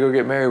 We gotta go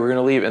get married. We're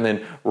gonna leave." And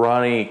then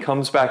Ronnie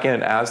comes back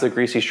in as the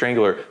Greasy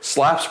Strangler,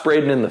 slaps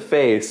Braden in the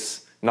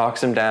face,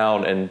 knocks him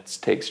down, and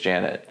takes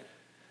Janet.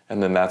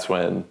 And then that's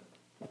when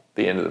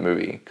the end of the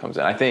movie comes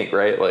in, I think,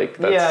 right? Like,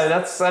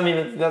 that's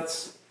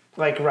that's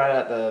like right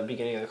at the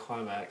beginning of the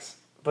climax.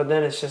 But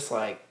then it's just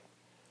like...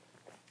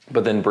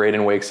 But then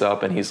Braden wakes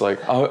up and he's like,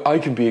 I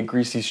can be a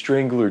Greasy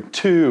Strangler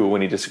too,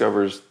 when he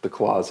discovers the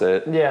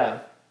closet. Yeah.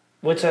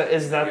 Which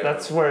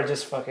that's where it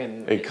just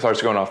fucking... It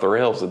starts going off the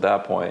rails at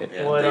that point.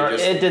 Yeah, Well,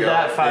 it did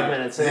that 5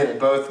 minutes in. They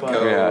both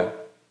go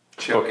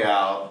choke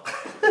out.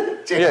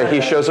 Yeah,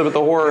 he shows up at the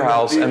horror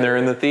house and they're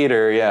in the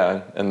theater,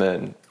 yeah. And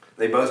then...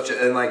 They both,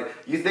 and like,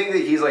 you think that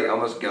he's like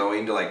almost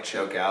going to like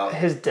choke out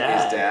his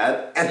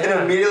dad. And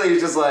then immediately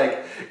he's just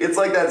like, it's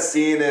like that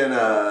scene in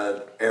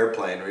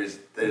Airplane where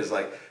they're just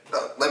like,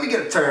 oh, let me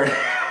get a turn.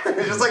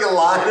 It's just like a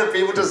line of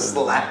people just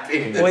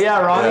slapping. Well, yeah,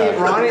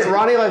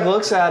 Ronnie like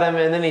looks at him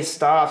and then he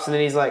stops and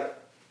then he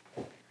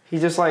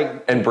just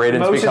like. And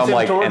Braden's become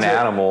like an it.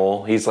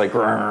 animal. He's like,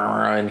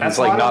 and That's he's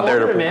like not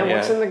there to. Man,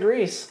 what's in the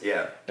grease?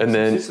 Yeah. And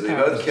then. So they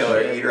both kill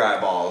her, eat her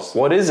eyeballs.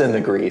 What is in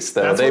the grease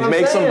though? That's It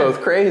makes them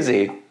both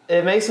crazy.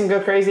 It makes them go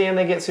crazy and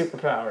they get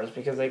superpowers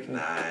because they can.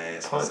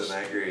 Nice. Punch. What's in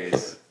that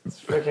grease? It's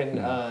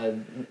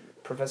freaking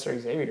Professor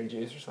Xavier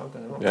juice or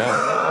something.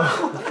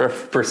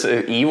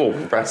 Evil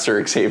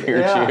Professor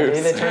Xavier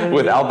juice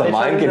without the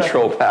mind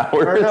control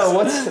powers. Or no,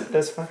 what's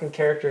those fucking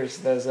characters?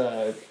 Those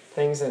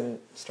things in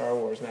Star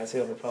Wars, Knights of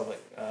the Old Republic,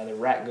 the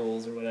rat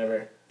ghouls or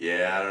whatever.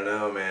 Yeah, I don't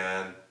know,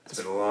 man. It's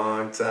been a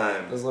long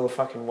time. Those little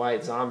fucking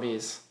white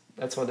zombies.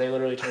 That's what they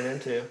literally turn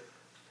into.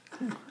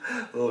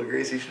 Little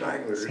greasy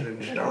stranglers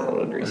and Star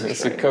Wars.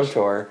 It's a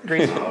KOTOR.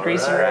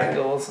 Greasy rat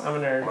ghouls. I'm a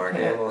nerd. Mark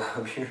Hamill, I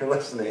hope you're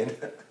listening.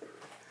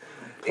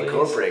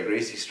 Incorporate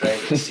Greasy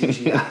Strangler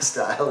CGI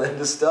style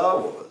into Star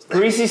Wars.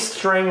 Greasy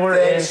Strangler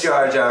Thanks,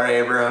 Jar Jar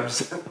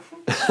Abrams.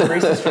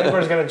 Greasy Strangler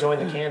is going to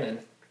join the canon.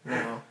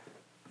 No.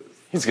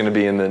 He's going to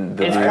be in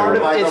the It's part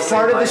of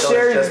the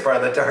shared. It's just part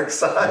of the dark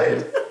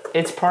side.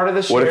 It's part of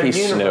the shared universe. What if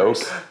he's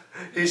universe. Snoke?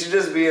 He should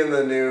just be in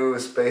the new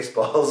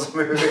Spaceballs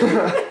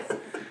movie.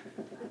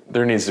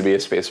 There needs to be a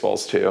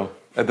Spaceballs 2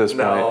 at this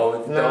point.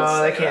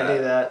 No, they can't do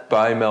that.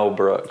 By Mel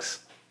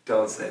Brooks.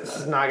 Don't say that.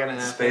 It's not gonna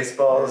happen.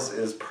 Spaceballs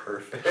is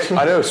perfect.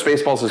 I know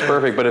Spaceballs is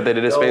perfect, but if they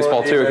did a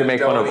Spaceball 2, it could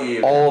make fun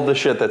of all the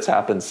shit that's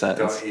happened since.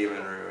 Don't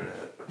even ruin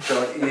it.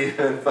 Don't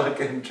even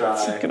fucking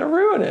try. It's gonna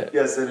ruin it.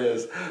 Yes, it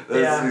is.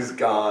 This is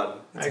gone.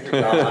 I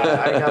agree.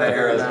 That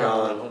era's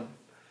gone.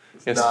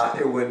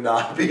 It would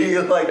not be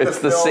like it's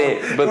the film.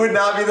 Same, but it would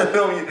not be the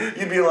film.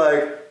 You'd be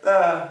like,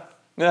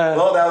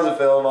 well, that was a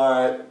film, all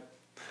right.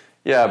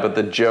 Yeah, but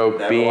the joke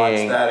Never being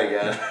watch that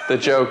again. The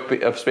joke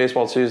of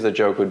Spaceballs 2's the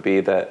joke would be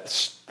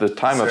that the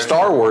time of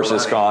Star Wars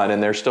is gone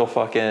and they're still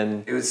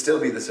fucking. It would still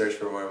be the search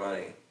for more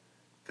money,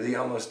 because he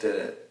almost did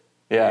it.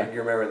 Yeah, you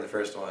remember in the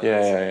first one.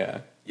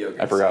 Yeah.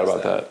 I forgot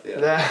about that.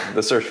 Yeah.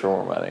 The search for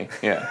more money.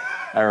 Yeah,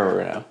 I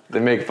remember now. They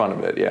make fun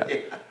of it. Yeah.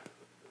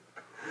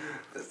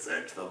 The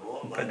search for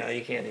more money. But no,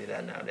 you can't do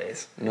that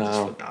nowadays. No. It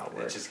just would not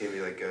work. It's just gonna be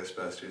like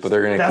Ghostbusters. But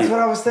they're gonna. That's what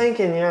I was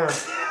thinking. Yeah.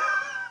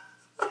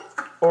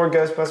 Or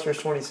Ghostbusters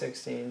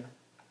 2016.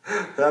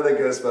 Not that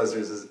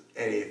Ghostbusters is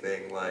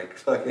anything like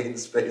fucking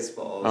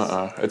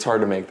Spaceballs. It's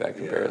hard to make that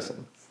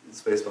comparison. Yeah.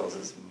 Spaceballs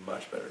is a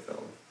much better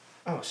film.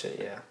 Oh shit,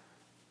 yeah.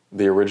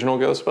 The original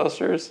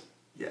Ghostbusters?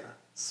 Yeah.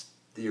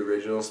 The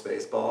original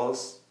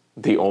Spaceballs.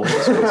 The only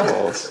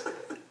Spaceballs.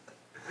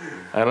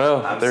 I don't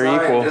know. They're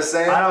equal. I'm just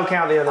saying, I don't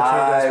count the other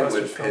two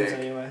Ghostbusters films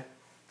anyway.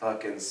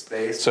 Fucking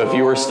Spaceballs. So if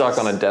you were stuck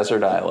on a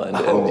desert island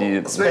and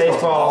you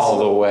Spaceballs all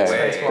the way,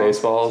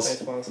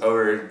 Spaceballs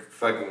over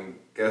fucking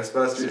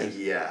Ghostbusters,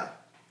 yeah.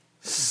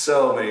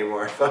 So many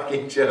more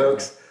fucking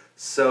jokes.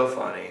 So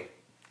funny.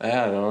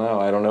 Yeah, I don't know.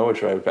 I don't know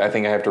which way. I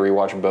think I have to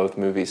rewatch both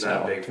movies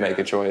now to make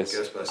a choice.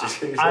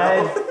 Ghostbusters.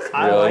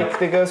 I like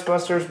the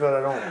Ghostbusters,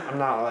 but I'm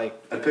not like.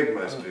 I pick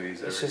most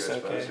movies over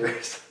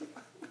Ghostbusters.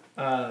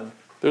 Okay.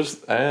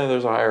 There's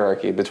a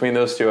hierarchy between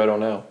those two. I don't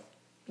know.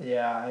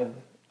 Yeah,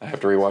 I have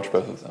to rewatch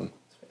both of them.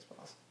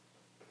 Spaceballs.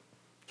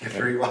 You have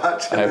to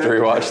rewatch. I have to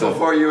rewatch them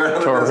before you went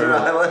on the desert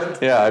island.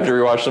 Yeah, I have to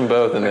rewatch them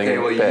both and then. Okay,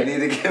 well you need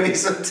to give me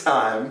some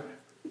time.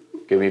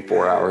 Give me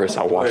 4 hours.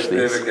 I'll watch these.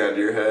 You have a gun to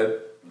your head.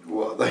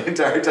 Well, the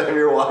entire time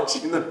you're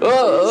watching them.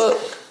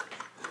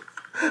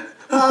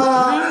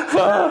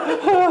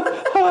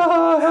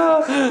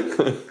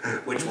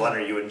 Which one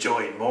are you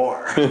enjoying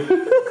more?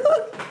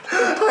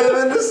 I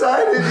haven't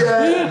decided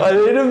yet. I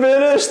need to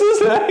finish the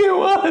second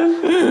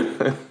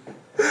one.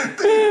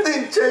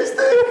 Think, Chase,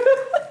 think.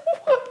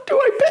 What do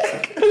I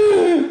pick?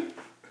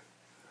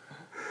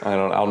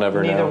 I'll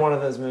never know. Neither one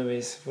of those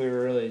movies. If we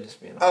were really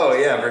just being honest. Oh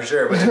yeah, for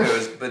sure. But if it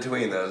was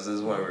between those, this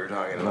is what we were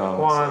talking about.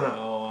 Well,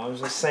 no, I was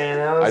just saying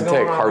that was I'd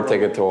take Hard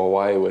Ticket to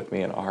Hawaii with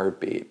me in a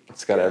heartbeat.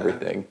 It's got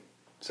everything.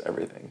 It's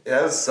everything. Yeah,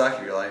 that would suck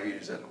if your life you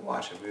just didn't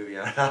watch a movie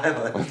on an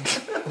island.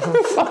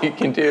 That's all you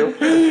can do.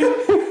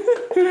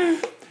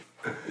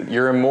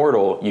 You're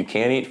immortal. You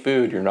can't eat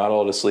food. You're not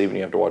allowed to sleep, and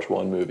you have to watch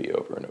one movie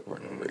over and over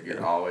and over again.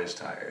 You're always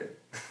tired.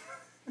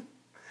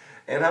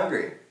 And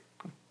hungry.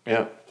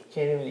 Yeah. You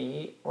can't even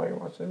eat while you're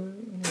watching a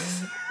movie.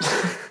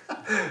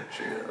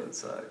 Sure, that would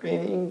suck. I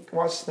mean, you can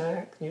watch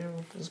snacks,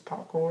 just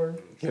popcorn.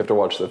 You have to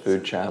watch the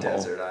Food Channel.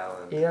 Desert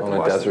island. You have On to a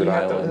watch desert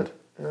island.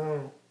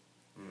 No.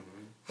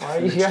 Why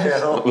are you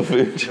guys? The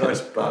Food You Channel.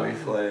 watch Bobby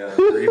Flay on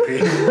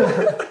repeat.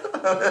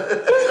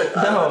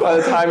 No. By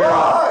the time you're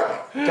on,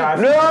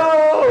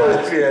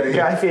 No!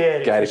 Guy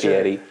Fieri. Guy for sure.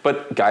 Fieri.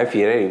 But Guy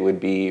Fieri would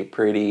be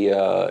pretty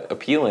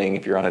appealing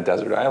if you're on a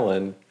desert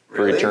island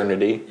for Really?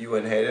 eternity. You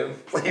wouldn't hate him?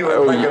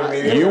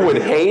 You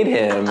would hate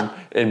him,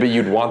 but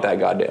you'd want that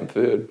goddamn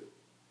food.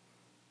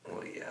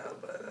 Well, yeah,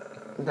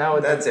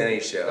 but That's any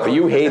show. But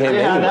you hate him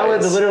Yeah, that would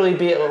anyways. literally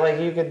be like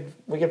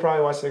we could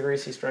probably watch the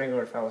Greasy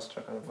Strangler if I was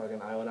stuck on a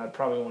fucking island. I'd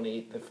probably want to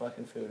eat the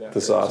fucking food after.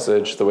 The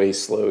sausage, the way he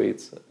slow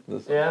eats it.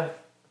 Yeah.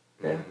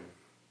 Yeah.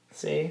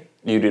 See?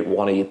 You'd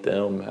want to eat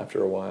them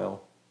after a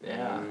while.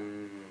 Yeah.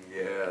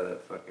 Yeah,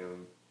 that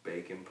fucking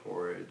bacon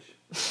porridge.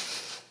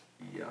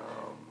 Yum.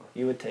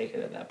 You would take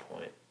it at that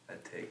point.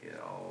 I'd take it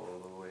all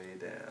the way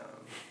down.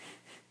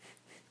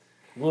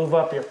 Move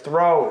up your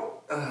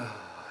throat.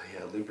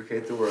 Yeah,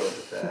 lubricate the world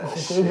with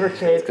that.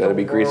 Lubricate. It's got to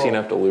be greasy world.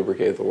 enough to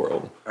lubricate the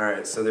world.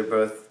 Alright, so they're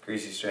both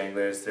Greasy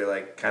Stranglers. They're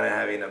like kind of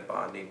having a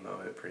bonding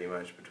moment pretty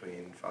much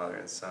between father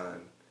and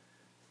son.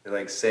 They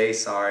like say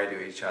sorry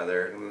to each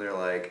other and they're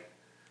like,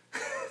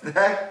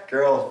 that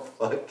girl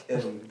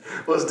fucking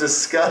was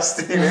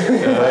disgusting.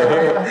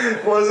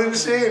 Wasn't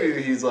she? And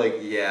he's like,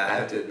 yeah, I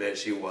have to admit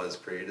she was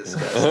pretty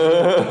disgusting.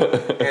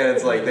 And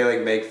it's like they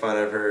like make fun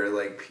of her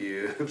like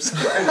pubes and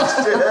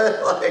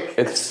shit. Like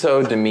It's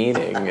so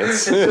demeaning.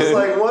 It's just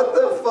like, what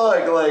the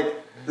fuck? Like,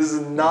 this is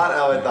not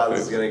how I thought this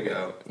was gonna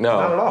go.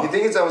 Not at no. all. You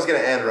think it's always gonna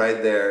end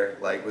right there,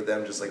 like with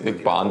them just like looking at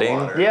the bonding?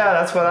 water. Yeah,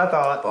 that's what I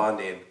thought.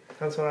 Bonding.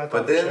 That's what I thought.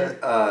 But for then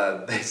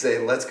sure. they say,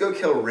 let's go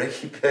kill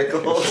Ricky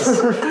Pickles.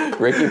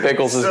 Ricky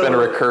Pickles has been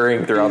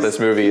recurring throughout this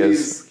movie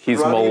as he's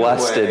running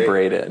molested away.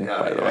 Braden, Yeah,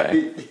 by the yeah.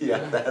 way.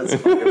 Yeah, that's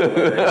fucking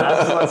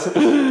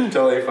hilarious.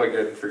 Totally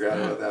fucking forgot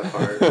about that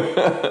part.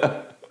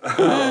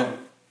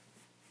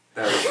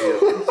 That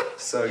was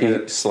so He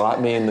good.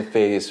 slapped me in the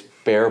face,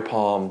 bear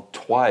palm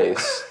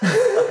twice,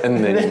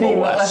 and then Then he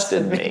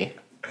molested molested me.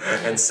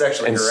 And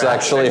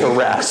sexually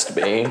Harassed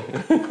me.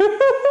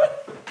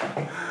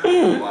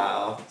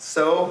 Wow.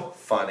 So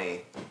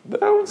funny.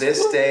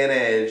 This day and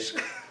age.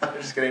 I'm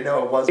just kidding.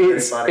 No, it was pretty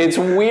funny. It's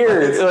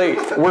weird. It's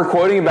like we're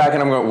quoting it back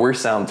and I'm going, we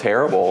sound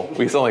terrible.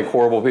 We sound like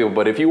horrible people.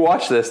 But if you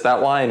watch this,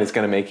 that line is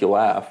going to make you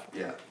laugh.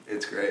 Yeah,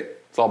 it's great.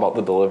 It's all about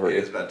the delivery.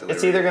 It is about delivery.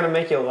 It's either going to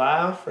make you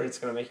laugh or it's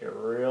going to make you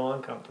real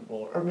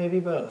uncomfortable. Or maybe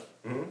both.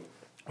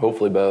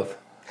 Hopefully both.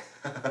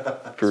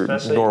 For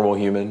Especially- normal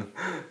human.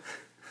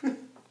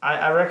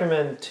 I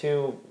recommend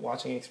two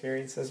watching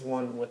experiences,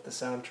 one with the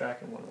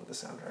soundtrack and one with the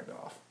soundtrack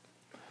off.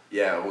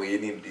 Yeah, we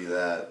need to do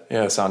that.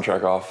 Yeah,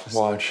 soundtrack off. Just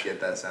Watch.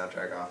 Get that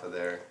soundtrack off of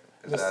there.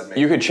 'Cause Just- that'd make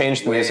You could it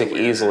change the way music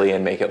weirder. easily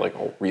and make it like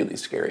a really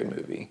scary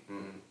movie.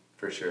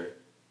 For sure.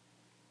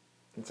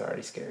 It's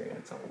already scary in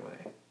its own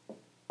way.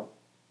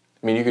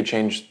 I mean, you could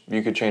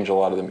change a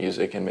lot of the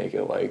music and make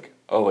it like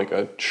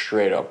a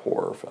straight up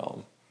horror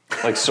film,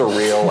 like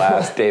surreal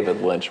ass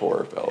David Lynch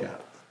horror film. Yeah.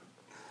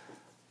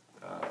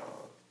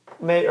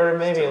 Maybe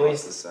at The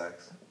least,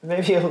 sex.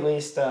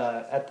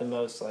 at the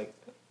most, like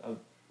a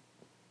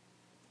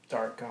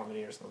dark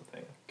comedy or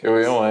something.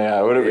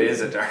 Yeah, what It is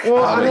a dark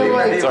Well, I comedy. mean,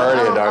 like, It's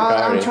already a dark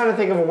I'm comedy. trying to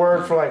think of a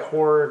word for like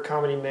horror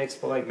comedy mix,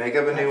 but like Make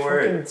up a new that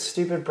word. fucking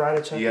stupid Bride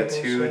of Chucky You got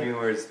two bullshit. new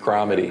words. to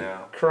Cromedy. make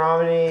up now.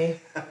 Cromedy,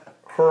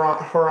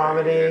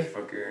 horromedy.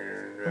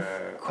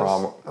 Fucking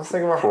Crom, I was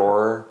thinking about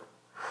crore,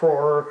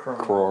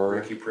 horror.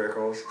 Ricky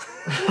Prickles.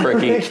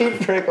 cricky, Ricky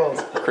Prickles.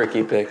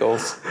 cricky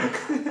pickles.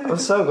 I'm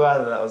so glad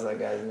that was that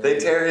guy's name. They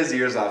tear his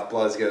ears off.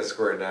 Blood's gonna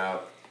squirt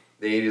out.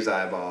 They eat his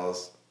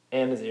eyeballs.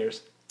 And his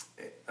ears.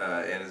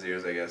 And his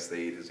ears, I guess.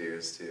 They eat his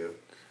ears too.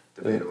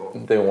 Debatable.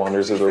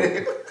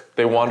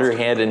 They wander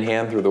hand in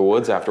hand through the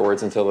woods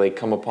afterwards until they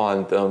come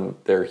upon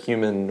their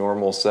human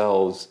normal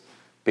selves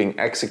being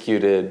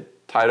executed,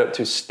 tied up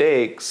to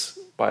stakes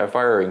by a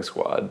firing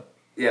squad.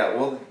 Yeah,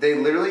 well, they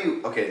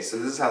literally... Okay, so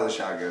this is how the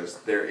shot goes.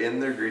 They're in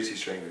their Greasy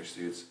Strangler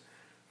suits.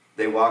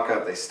 They walk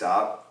up, they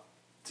stop.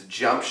 It's a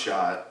jump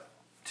shot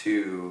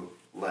to,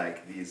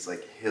 like, these,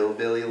 like,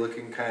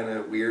 hillbilly-looking kind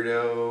of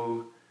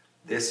weirdo...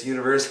 This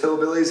universe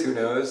hillbillies, who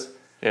knows?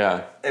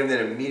 Yeah. And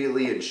then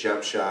immediately it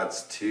jump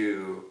shots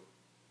to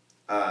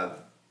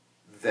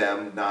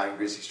them not in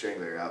Greasy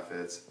Strangler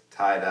outfits,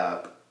 tied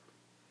up.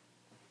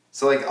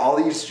 So, like, all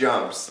these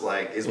jumps,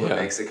 like, is what Yeah.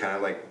 makes it kind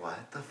of like,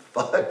 what the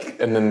fuck?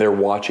 And then they're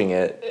watching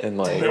it and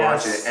like They're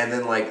Yes. watching it, and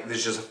then, like,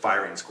 there's just a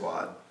firing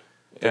squad.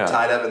 They're yeah.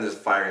 tied up and there's a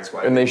firing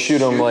squad. And they shoot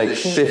them like the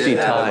 50 shit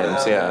out of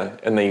times, them. yeah.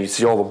 And then you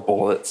see all the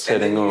bullets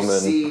And hitting then them. you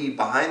And see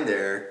behind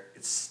there,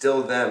 it's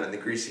still them in the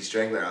Greasy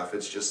Strangler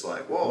outfits, just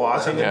like, whoa.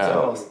 Watching Yeah.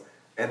 themselves.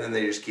 And then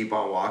they just keep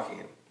on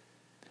walking.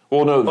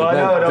 well, no, Well, then-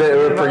 no, don't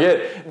they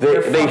forget forget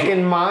their they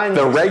fucking minds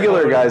the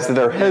regular explode. guys,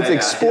 their heads Yeah.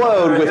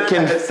 explode with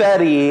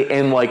confetti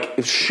and like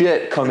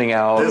shit coming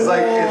out. It's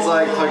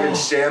like fucking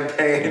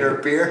champagne or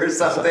beer or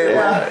something.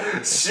 Yeah.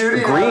 Like,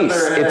 shooting Grease. out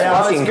their It's head.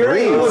 fucking it's grease.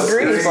 grease. It was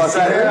grease. It's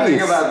fucking I didn't think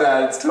grease. about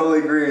that. It's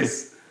totally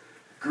grease.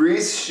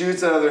 Grease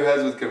shoots out of their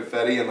heads with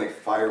confetti and like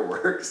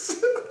fireworks.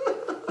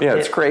 Yeah,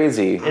 it's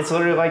crazy. It's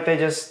literally like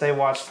they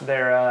watched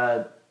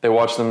their. They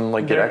watch them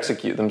like They're-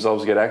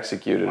 themselves get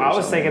executed. Or I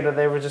was something. thinking that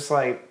they were just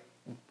like,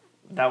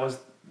 that was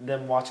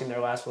them watching their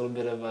last little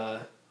bit of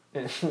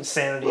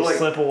sanity Well, like-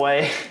 slip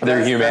away.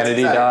 Their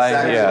humanity die.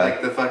 Exactly Yeah.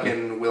 like the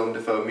fucking Willem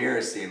Dafoe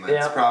mirror scene. Like,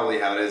 Yeah. It's probably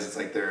how it is. It's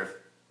like they're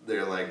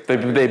like...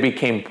 They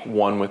became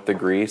one with the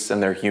grease,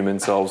 and their human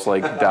selves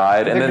like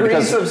died. And The then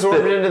grease because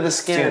absorbed into the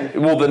skin.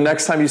 well, the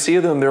next time you see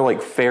them, they're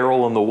like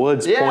feral in the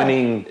woods, Yeah,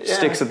 pointing yeah.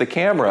 sticks at the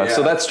camera.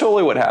 So Yeah. that's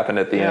totally what happened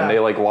at the Yeah. end. They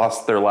like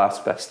lost their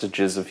last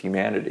vestiges of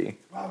humanity.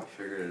 Wow,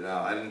 we figured it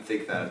out. I didn't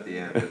think that at the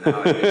end, but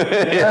now I do.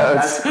 Yeah,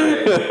 That's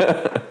great.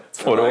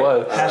 that's what it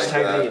was. I like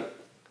Hashtag that. deep.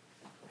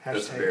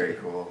 That's Hashtag very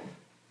deep. cool.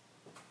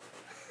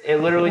 It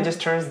literally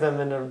just turns them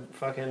into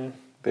fucking.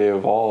 They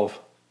evolve.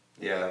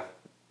 Yeah,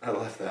 I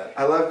love that.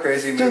 I love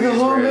crazy So movies the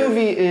whole where,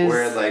 movie is-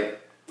 where it like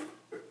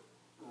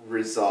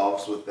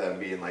resolves with them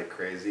being like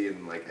crazy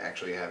and like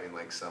actually having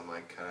like some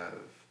like kind of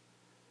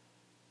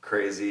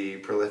crazy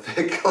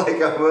prolific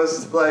like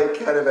almost like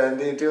kind of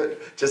ending to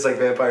it, just like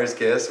Vampire's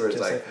Kiss, where it's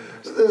Just like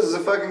like this is a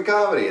fucking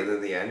comedy, and then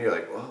in the end you're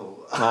like whoa,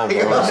 Oh,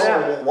 You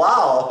know?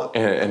 Wow,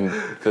 And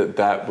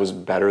that was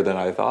better than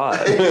I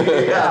thought.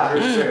 yeah,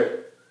 for sure.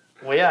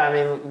 Well, yeah. I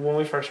mean, when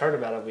we first heard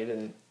about it, we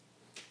didn't.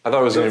 I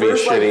thought it was going to be a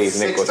first, shitty like, 6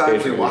 Nicolas times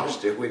Cage we movie.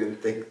 watched it, we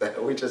didn't think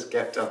that. We just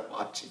kept on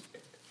watching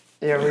it.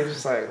 Yeah, we were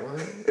just like, what?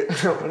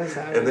 What is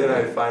happening? And then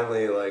I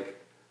finally like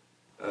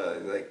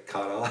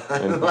caught on.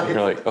 And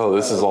you're like, oh,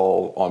 this is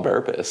all on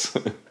purpose.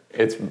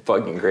 It's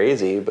fucking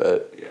crazy,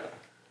 but yeah.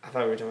 I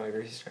thought we were talking about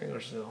Greasy Strangler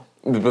still.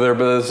 they're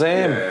the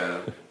same. Yeah.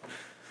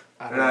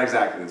 They're not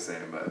exactly the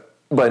same, but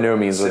By no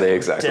means are they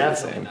exactly the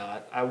Definitely same.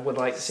 not. I would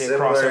like to see a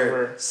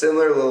crossover.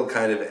 similar little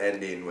kind of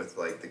ending with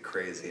like the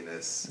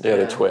craziness, Yeah,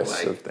 the Yeah.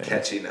 twists of like things.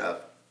 catching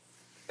up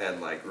and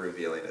like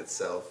revealing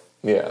itself.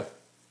 Yeah.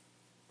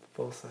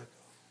 Full cycle.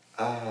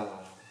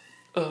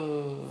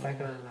 Oh.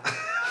 Cycle.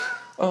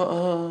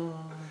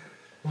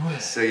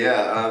 So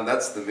yeah,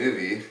 that's the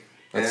movie.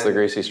 That's And the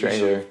Greasy you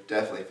Strangler. should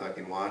definitely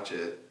fucking watch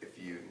it if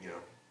you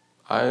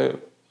know.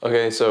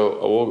 Okay, so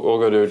we'll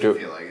go If you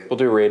feel like it. we'll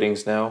do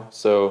ratings now.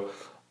 So,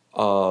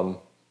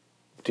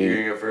 do You're you,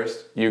 gonna go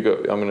first. you go?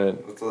 I'm gonna.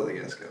 Let's let the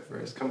guests go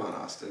first. Come on,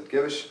 Austin.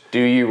 Give us. Do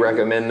you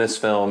recommend this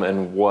film,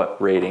 and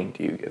what rating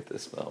do you give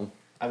this film?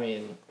 I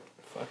mean,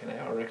 fucking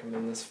I would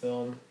recommend this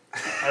film.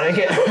 I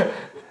think.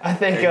 I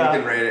think. And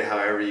you can rate it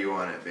however you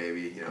want it,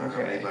 baby. You know, how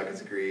many Okay.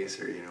 buckets of grease,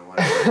 or you know,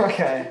 whatever.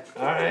 Okay.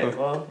 All right.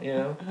 Well, you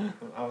know,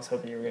 I was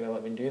hoping you were gonna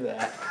let me do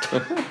that.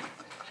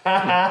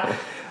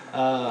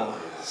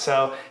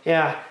 So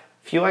yeah,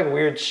 if you like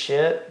weird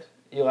shit,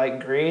 you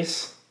like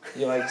Grease,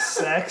 you like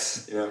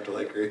sex, You don't have to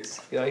like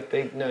grease. you like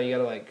big. No, you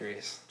gotta like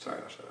Grease. Sorry,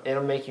 I'll shut up.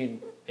 It'll make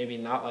you maybe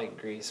not like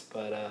Grease,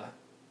 but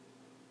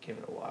give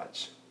it a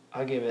watch.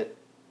 I'll give it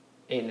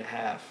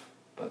 8.5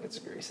 buckets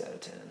of Grease out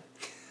of 10.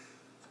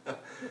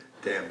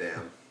 Damn.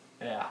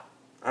 Yeah.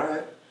 All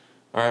right.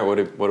 All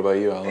right. What about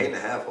you, Alan?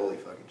 8.5. Holy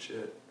fucking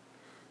shit.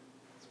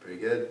 It's pretty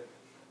good.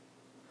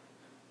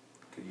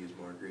 Could use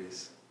more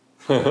grease.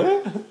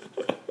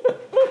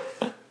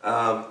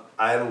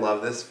 I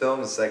love this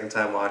film. The second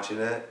time watching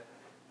it,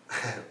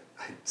 I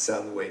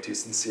sound way too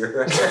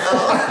sincere right now.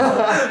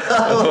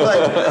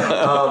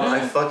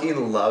 I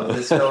fucking love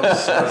this film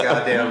so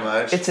goddamn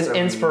much. It's an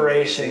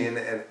inspiration. amazing,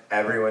 and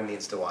everyone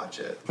needs to watch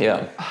it.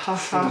 Yeah.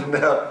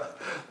 No,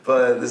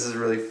 but this is a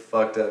really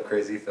fucked up,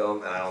 crazy film,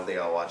 and I don't think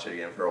I'll watch it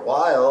again for a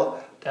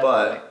while.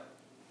 Definitely.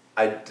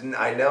 But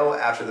I know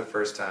after the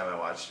first time I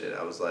watched it,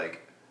 I was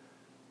like,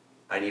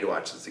 I need to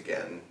watch this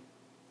again.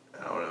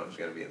 I don't know if it's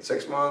going to be in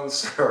 6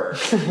 months or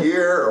a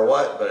year or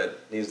what, but it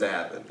needs to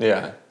happen.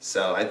 Yeah.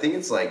 So I think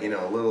it's like, a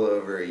little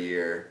over a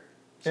year,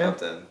 Yeah.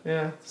 something,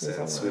 Yeah.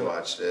 since we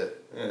watched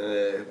it. And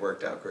it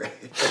worked out great.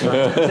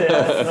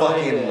 Yeah,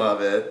 Fucking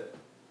love it.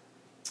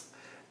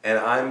 And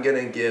I'm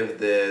going to give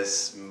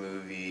this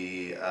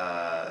movie,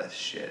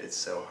 it's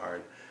so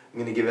hard. I'm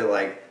going to give it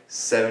like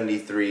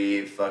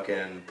 73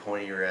 fucking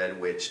pointy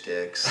red witch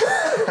dicks.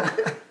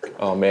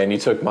 Oh man, you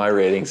took my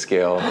rating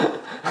scale.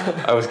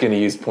 I was gonna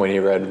use pointy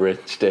red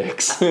rich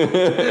dicks.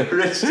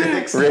 Rich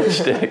dicks.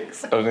 Rich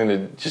dicks. I was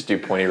gonna just do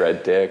pointy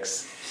red dicks.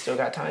 Still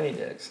got tiny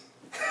dicks.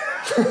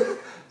 So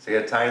you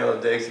got tiny little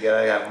dicks,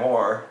 I got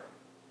more.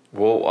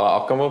 Well,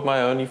 I'll come up with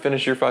my own. You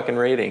finish your fucking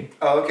rating.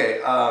 Oh, okay,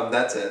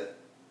 that's it.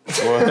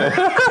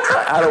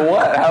 Out of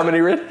what? How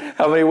many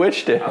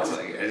witch I dicks? was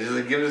like, I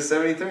just give it a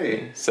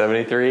 73.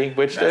 73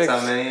 witch That's dicks?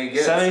 how many you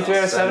get. 73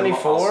 I'll or send 'em-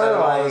 74, I'll send 'em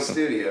all to like- the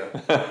studio.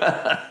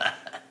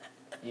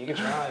 You can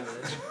try,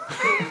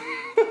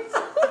 bitch.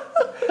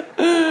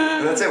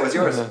 And that's it. What's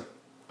yours?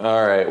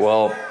 All right.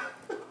 Well,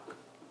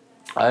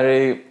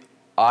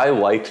 I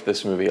liked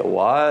this movie a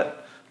lot.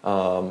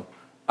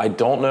 I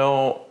don't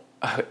know.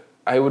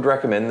 I would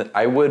recommend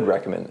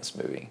this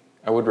movie.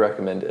 I would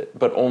recommend it,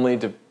 but only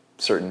to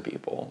certain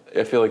people.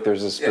 I feel like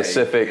there's a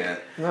specific.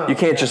 You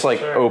can't just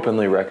like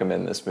openly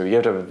recommend this movie. You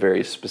have to have a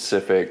very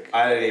specific.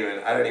 I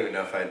don't even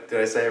know if did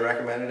I say I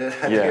recommended it?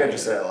 I Yeah. think I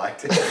just said I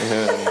liked it.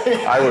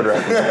 I would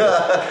recommend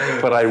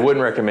it, but I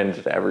wouldn't recommend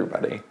it to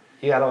everybody.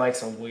 You gotta like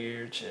some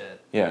weird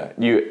shit. Yeah.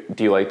 Do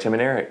you like Tim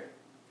and Eric?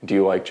 Do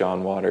you like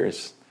John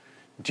Waters?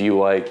 Do you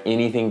like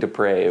anything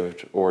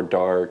depraved or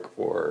dark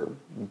or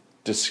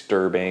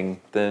disturbing?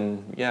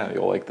 Then yeah,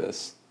 you'll like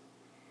this.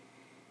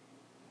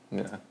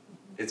 Yeah.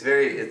 It's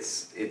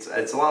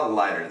a lot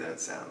lighter than it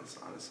sounds,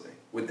 honestly.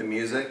 With the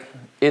music,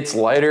 It's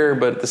lighter,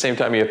 but at the same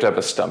time, you have to have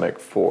a stomach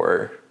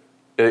for.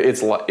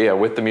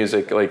 With the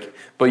music, like,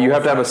 but you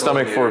have to have a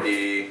stomach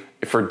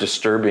for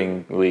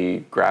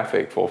disturbingly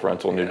graphic full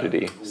frontal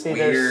nudity. See,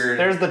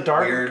 there's the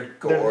dark weird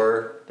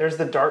gore. There's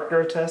the dark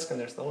grotesque and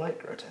there's the light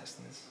grotesque.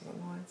 And this is on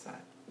the light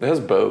side. It has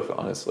both,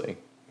 honestly.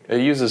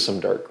 It uses some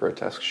dark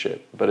grotesque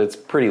shit, but it's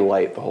pretty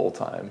light the whole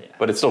time. Yeah.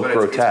 But it's still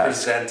grotesque.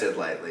 It's presented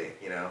lightly,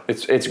 you know.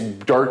 It's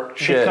dark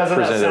shit because of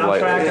presented that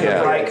soundtrack lightly. and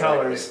the bright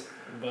colors.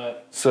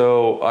 But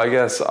so I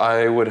guess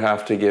I would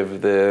have to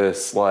give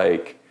this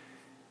like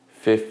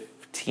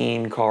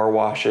 15 car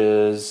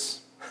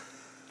washes.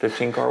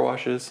 15 car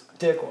washes?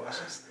 Dick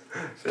washes.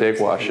 Dick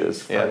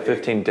washes. Yeah,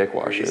 15 dick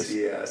washes.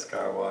 Greasy ass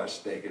car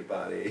wash, naked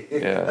body.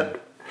 Yeah.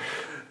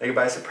 Naked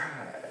by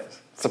surprise.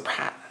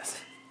 Surprise.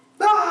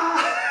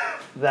 Ah!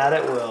 That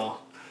it will.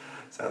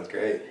 Sounds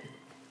great.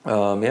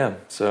 Yeah,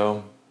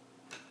 so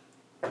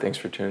thanks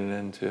for tuning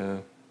in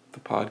to the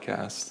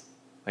podcast,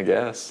 I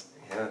guess.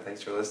 Yeah,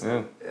 thanks for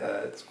listening.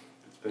 Yeah, it's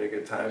been a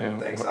good time. Yeah.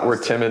 Thanks, Austin. We're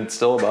timid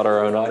still about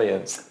our own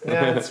audience.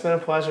 Yeah, it's been a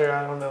pleasure.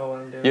 I don't know what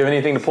I'm doing. You have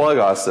anything to plug,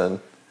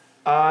 Austin?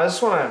 I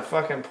just want to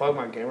fucking plug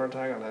my gamer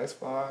tag on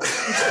Xbox.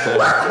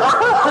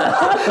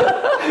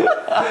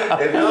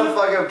 If you want to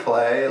fucking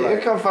play, you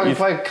can come fucking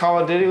play Call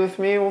of Duty with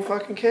me. We'll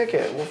fucking kick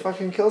it. We'll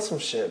fucking kill some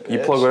shit, bitch. You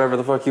plug whatever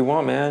the fuck you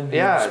want, man.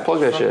 Yeah, just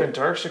plug that shit.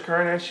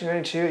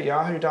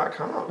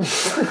 DarkShakari1992@yahoo.com.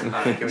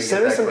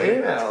 Send me some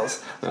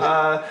emails.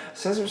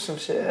 Send me some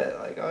shit.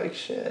 Like, I like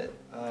shit.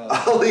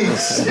 I'll eat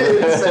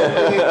shit.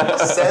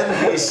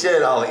 Send me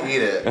shit. I'll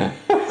eat it.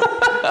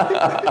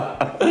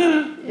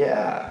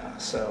 Yeah.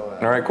 So.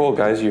 All right, cool,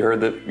 guys. You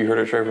heard it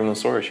straight from the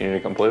source. You need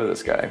to come play with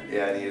this guy.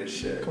 Yeah, I need his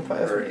shit. Come play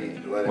with me.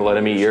 Let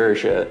him eat your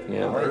shit.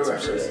 Yeah. I'll eat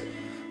some shit.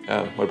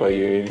 Yeah. What about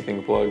you?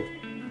 Anything to plug?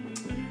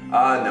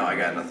 No, I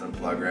got nothing to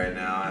plug right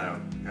now. I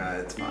don't.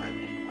 It's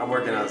fine. I'm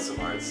working on some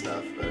art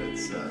stuff, but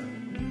it's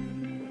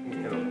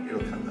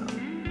it'll come out.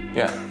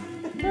 Yeah.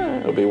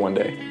 It'll be one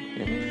day.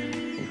 Yeah.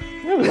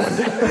 Maybe one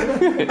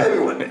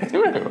day.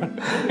 Maybe one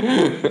day.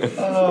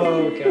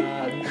 Oh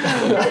God.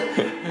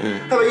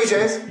 How about you,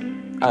 Chase?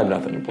 I have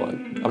nothing to plug.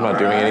 I'm not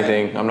doing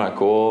anything. I'm not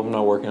cool. I'm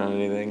not working on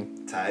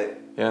anything. Tight.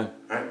 Yeah.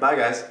 All right. Bye,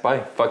 guys.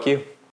 Bye. Fuck you.